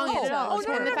she has to do long it it all. took.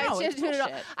 Oh, no, And no, the fact no, she has to do it's it all.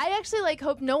 bullshit. I actually, like,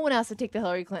 hope no one has to take the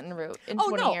Hillary Clinton route in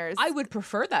 20 years. I would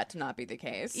prefer that to not be the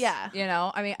case. Yeah. You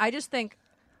know, I mean,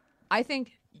 I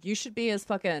think you should be as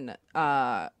fucking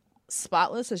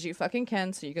spotless as you fucking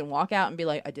can so you can walk out and be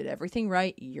like, I did everything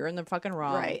right. You're in the fucking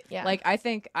wrong. Right. Yeah. Like, I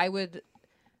think I would.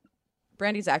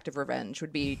 Brandy's act of revenge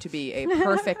would be to be a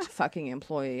perfect fucking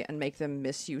employee and make them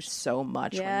miss you so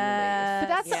much when you leave. But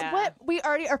that's Yeah. what we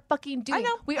already are fucking doing. I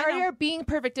know, We I already know. are being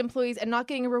perfect employees and not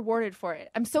getting rewarded for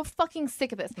it. I'm so fucking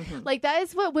sick of this. Mm-hmm. Like, that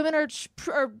is what women are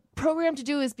programmed to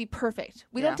do, is be perfect.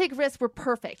 We Yeah. don't take risks. We're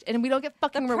perfect. And we don't get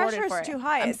fucking The rewarded pressure for is it. too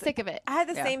high. I'm It's- sick of it. I had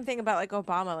the Yeah. same thing about like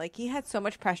Obama. Like he had so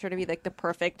much pressure to be like the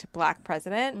perfect black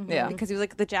president. Yeah. Because he was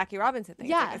like the Jackie Robinson thing. It's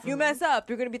Yeah. like, if you mess up,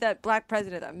 you're gonna be that black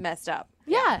president that messed up.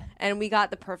 Yeah. And we got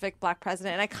the perfect black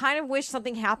president. And I kind of wish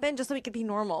something happened just so we could be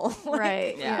normal. Like,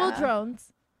 Right. Yeah. Well, drones.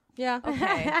 Yeah.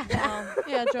 Okay.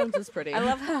 Yeah, Jones is pretty. I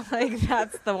love how like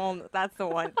that's the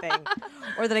one thing.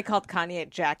 Or that I called Kanye a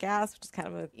jackass, which is kind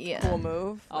of a Yeah. cool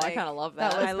move. Oh, I Like, kind of love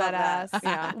That that. was I love that. badass.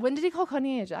 Yeah. When did he call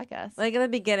Kanye a jackass? Like in the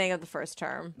beginning of the first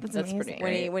term. That's That's amazing.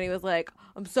 pretty When he was like,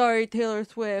 "I'm sorry, Taylor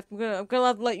Swift. I'm gonna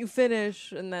have to let you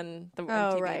finish," and then the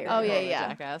MTV right. Oh, yeah, Call him a yeah.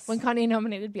 jackass. When Kanye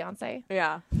nominated Beyonce.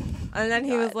 yeah. And then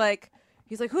he was like,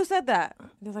 "Who said that?" And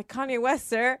he was like, "Kanye West,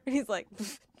 sir." And he's like,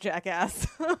 "Jackass."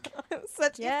 It was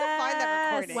such. You have to find that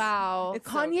Yes. recording. Wow.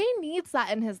 It's so Kanye needs that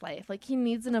in his life. Like, he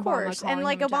needs an Of Obama course. calling And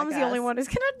like him a Obama's the only jackass. one who's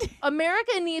gonna do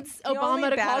America needs only Obama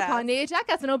to call badass. Kanye a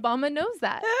jackass, and Obama knows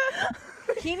that.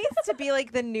 He needs to be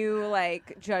like the new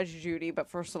like Judge Judy, but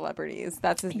for celebrities.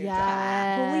 That's his new job.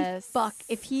 Holy Yes. fuck.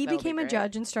 If he That would be became a great.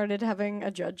 judge and started having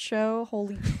a judge show,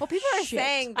 holy Well, people are shit.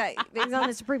 saying that He's on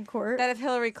the Supreme Court. that if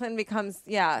Hillary Clinton becomes,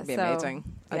 That'd be so, amazing.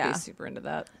 I'd yeah. be super into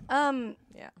that.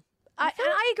 Yeah. And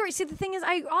I agree. See, the thing is,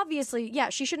 I obviously,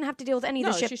 she shouldn't have to deal with any of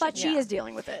No, the shit, she but shouldn't, she yeah. is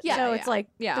dealing with it. Yeah, so yeah. it's like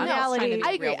Yeah, the I'm not trying to reality. do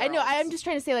I agree. real I know. worlds. I'm just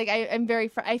trying to say, like, I'm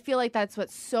very. I feel like that's what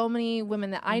so many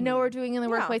women that I know are doing in the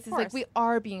Yeah, of workplace. Is like course. we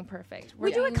are being perfect.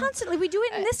 We do it constantly. We do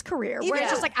it in this career, where it's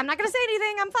just like, I'm not going to say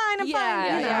anything. I'm fine. I'm fine.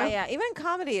 Yeah, you know? yeah. Even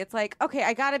comedy, it's like, okay,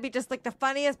 I gotta be just like the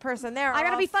funniest person there. I got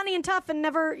to or be else funny and tough and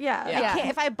never, I Yeah. can't,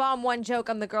 if I bomb one joke,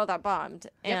 I'm the girl that bombed.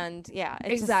 And yeah,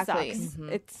 it Exactly. just sucks.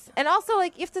 It's and also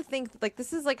like you have to think like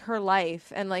this is like her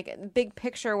life and like big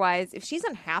picture wise, if she's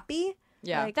unhappy,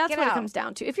 Yeah. like, That's get what out. it comes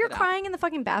down to. If you're Get out. crying in the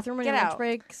fucking bathroom on Get your lunch out.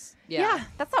 breaks, Yeah.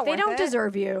 That's not they worth don't it.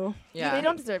 deserve you. Yeah. They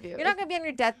don't deserve you. You're not gonna be on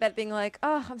your deathbed being like,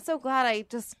 oh, I'm so glad I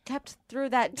just kept through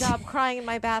that job crying in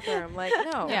my bathroom. Like,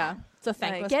 no. Yeah. It's a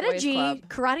thankless Get a boys G, club.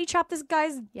 karate chop this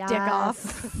guy's dick Yes.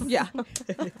 off. Yeah.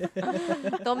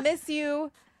 They'll miss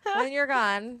you when you're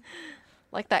gone.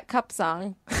 Like that cup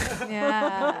song.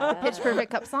 Yeah. Pitch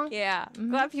Perfect cup song. Yeah.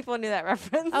 Glad people knew that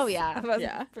reference. Oh, yeah. I was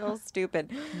Yeah. real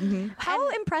stupid. How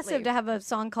impressive leave. to have a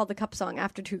song called the Cup Song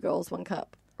after Two Girls, One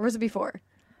Cup. Or was it before?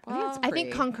 I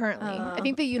think concurrently. I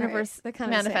think the universe They're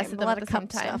kinda the manifested same. them A at lot the of same cup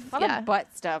time. stuff. A lot Yeah. of butt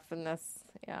stuff in this.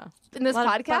 Yeah. In this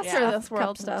lot of podcast butt or stuff, this cup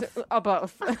world stuff.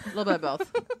 Both. A little bit of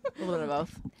both. A little bit of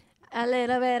both. A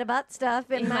little bit of butt stuff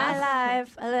in my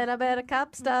life. A little bit of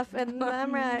cup stuff, and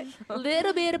I'm right. A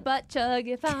little bit of butt chug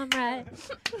if I'm right.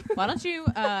 Why don't you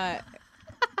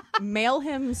mail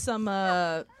him some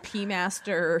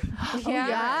P-Master?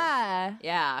 Yeah.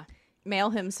 Yeah.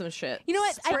 Mail him some shit. You know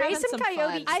what? Spray having some some coyote.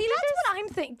 fun. See, that's what I'm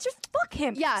thinking. Just fuck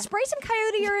him. Yeah. Spray some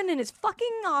coyote urine in his fucking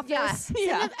Yeah. office.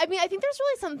 Yeah. I mean, I think there's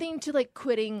really something to like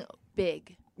quitting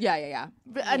big. Yeah, yeah,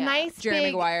 yeah. A nice Jerry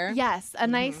big, Maguire? Yes, a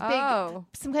nice big Oh.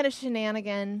 some kind of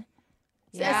shenanigan.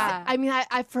 Yeah. I mean,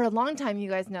 I for a long time, you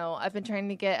guys know, I've been trying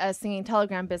to get a singing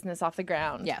telegram business off the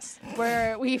ground. Yes.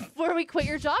 Where we quit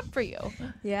your job for you.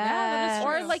 Yeah.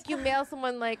 Or like you mail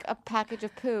someone like a package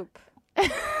of poop.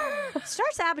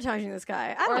 Start sabotaging this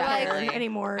guy. I Or don't like- care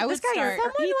anymore. I would This guy, start-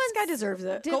 this guy deserves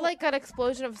it. Did like an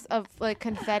explosion of like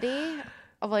confetti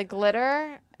of like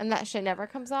glitter, and that shit never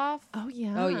comes off. Oh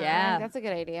yeah. Oh yeah. That's a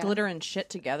good idea. Glitter and shit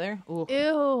together. Ooh.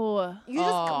 Ew. You just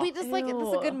Oh. we just like this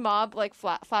is a good mob like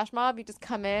flash mob. You just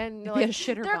come in, and you're Be a like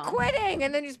shitter they're bomb. quitting,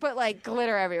 and then you just put like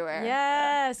glitter everywhere.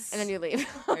 Yes. and then you leave.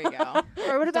 There you go.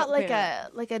 Or what about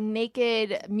Don't like a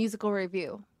naked musical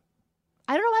review?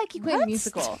 I don't know why I keep playing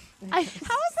musical. How is that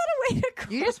a way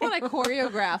to? You just want to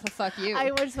choreograph a fuck you. I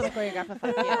just want to choreograph a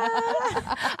fuck you.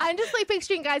 I'm just like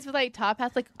picturing guys with like top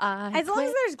hats, like As long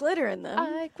as there's glitter in them,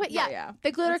 I quit. Yeah, yeah.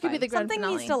 The glitter That's could be fine. the grand something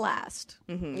finale. needs to last.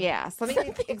 Yeah,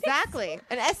 something exactly.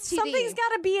 An STD. Something's got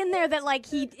to be in there that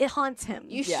like it haunts him.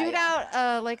 You Yeah, shoot yeah.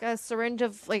 out like a syringe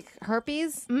of like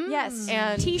herpes. Yes.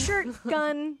 And- T-shirt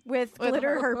gun with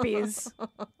glitter herpes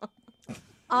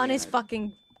on his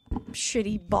fucking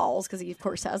shitty balls because he of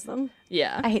course has them.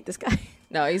 yeah. I hate this guy.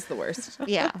 No, he's the worst.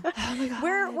 Yeah.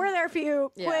 We're there for you.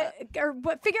 Yeah. Quit or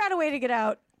but figure out a way to get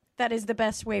out. That is the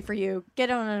best way for you. Get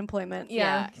on unemployment.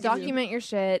 Yeah. Document your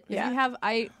shit. If you have,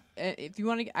 if you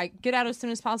want to get out as soon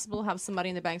as possible, have some money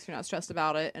in the bank so you're not stressed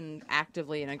about it, and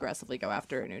actively and aggressively go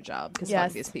after a new job. Because Yes.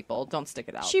 fuck these people, don't stick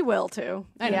it out. She will too.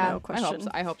 I know. Yeah. No question.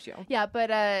 I hope so. Yeah, but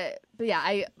yeah,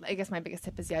 I guess my biggest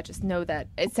tip is just know that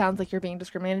it sounds like you're being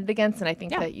discriminated against, and I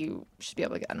think that you should be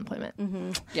able to get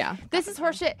unemployment. Yeah. This is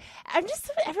horseshit. I'm just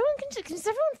everyone can just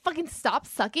everyone fucking stop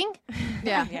sucking?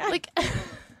 Yeah. Like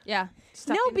Yeah.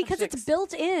 No, because it's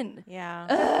built in. Yeah.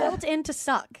 Built in to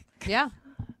suck. Yeah.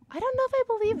 I don't know if I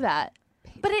believe that.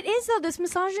 But it is though. This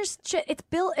misogynist shit. It's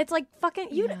built. It's like fucking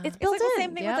you. It's It's built like in. the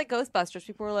same thing with like Ghostbusters.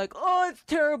 People were like, "Oh, it's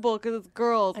terrible because it's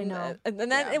girls." I know. and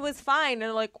then it was fine.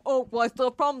 And like, "Oh, well, I still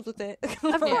have problems with it."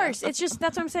 Of course, it's just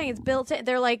that's what I'm saying. It's built in.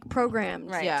 They're like programmed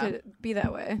Right. Yeah. to be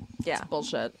that way. yeah,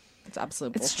 Bullshit. It's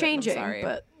absolute bullshit. It's changing, I'm sorry.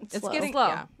 but it's slow. getting slow.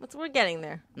 Yeah. We're getting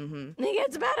there. It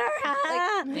gets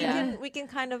better. We can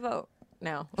kind of vote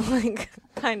now, like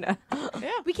kind of.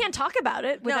 We can't talk about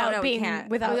it without no, we being can't.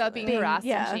 Without being harassed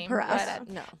Yeah, and shamed. harassed.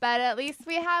 No. But at least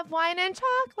we have wine and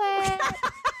chocolate.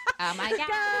 Oh my god.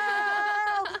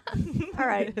 All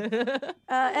right,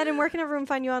 Eden, where can everyone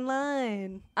find you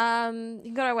online? You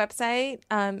can go to our website,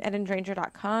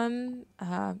 edendranger.com,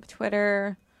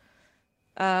 Twitter.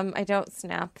 I don't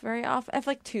snap very often. I have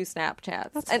like 2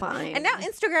 Snapchats. That's and, fine. And now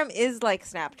Instagram is like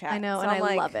Snapchat. I know, so and I'm I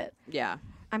like, love it. Yeah.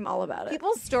 I'm all about it.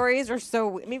 People's stories are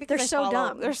so maybe because They're I so follow-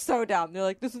 dumb. They're so dumb. They're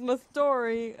like, this is my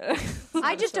story.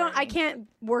 I just don't. I can't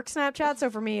work Snapchat, so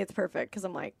for me, it's perfect because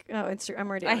I'm like, oh, I'm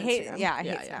already. On I hate. Instagram. Yeah, I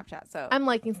Yeah, hate yeah. Snapchat. So I'm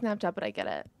liking Snapchat, but I get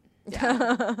it.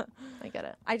 I get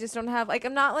it. I just don't have like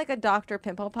I'm not like a Dr.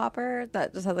 Pimple Popper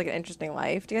that just has like an interesting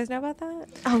life. Do you guys know about that?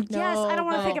 Oh yes, I don't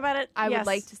want to no. think about it. I Yes. would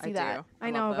like to see I that. do.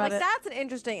 I know love about Like it. that's an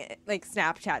interesting like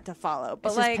Snapchat to follow. But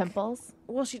It's like just pimples.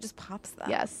 well, she just pops them.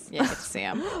 Yes. Yeah. It's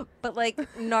Sam. But like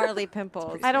gnarly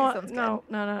pimples. I don't. Sounds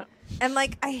No. And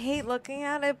like I hate looking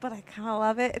at it, but I kind of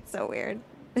love it. It's so weird.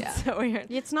 It's so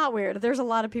weird. It's not weird. There's a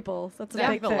lot of people. That's a Yeah,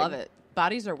 big people thing. love it.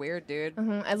 Bodies are weird, dude.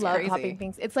 I It's love crazy. popping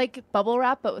things. It's like bubble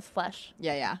wrap, but with flesh.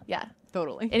 Yeah, yeah. Yeah.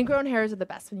 Totally. Ingrown hairs are the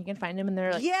best when you can find them and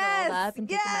they're like curled up and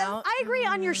take them out. I agree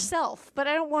on yourself, but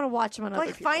I don't want to watch them on other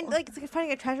Like people. find like it's like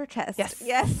finding a treasure chest. Yes.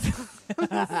 Yes.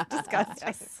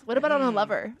 Disgusting. What about on a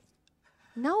lover?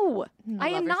 No, I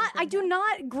am lovers not. is I do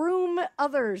not groom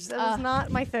others. That is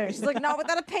not my thing. She's like, not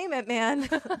without a payment, man.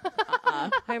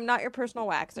 I'm not your personal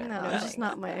waxer. no, it's just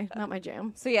not my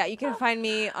jam. So yeah, you can find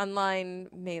me online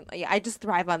mainly. Yeah, I just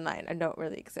thrive online. I don't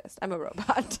really exist. I'm a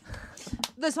robot.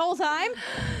 This whole time?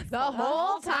 The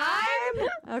whole time?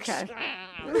 Okay.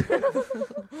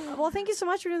 Well, thank you so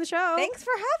much for doing the show. Thanks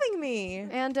for having me.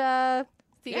 And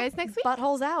See you guys next week.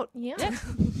 buttholes out. Yeah.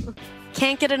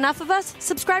 Can't get enough of us?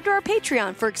 Subscribe to our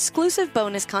Patreon for exclusive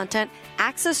bonus content,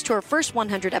 access to our first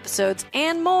 100 episodes,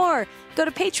 and more. Go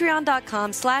to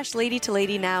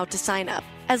patreon.com/ladytolady now to sign up.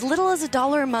 As little as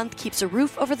 $1 a month keeps a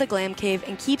roof over the glam cave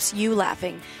and keeps you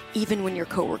laughing, even when your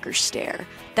coworkers stare.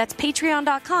 That's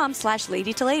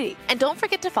patreon.com/ladytolady. And don't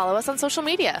forget to follow us on social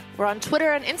media. We're on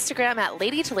Twitter and Instagram at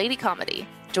Lady to Lady Comedy.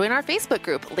 Join our Facebook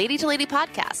group, Lady to Lady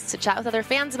Podcasts, to chat with other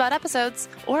fans about episodes,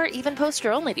 or even post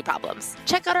your own lady problems.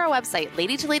 Check out our website,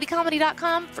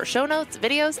 ladytoladycomedy.com, for show notes,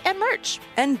 videos, and merch.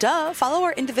 And follow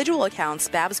our individual accounts,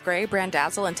 Babs Gray,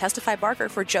 Brandazzle, and Testify Barker,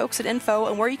 for jokes and info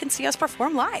and where you can see us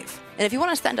perform live. And if you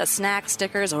want to send us snacks,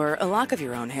 stickers, or a lock of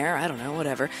your own hair, I don't know,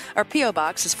 whatever, our P.O.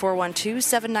 Box is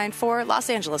 412-794, Los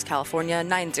Angeles, California,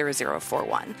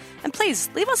 90041. And please,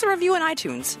 leave us a review on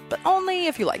iTunes, but only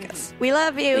if you like us. We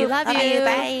love you. We love you.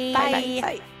 Bye. Bye.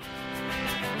 Bye.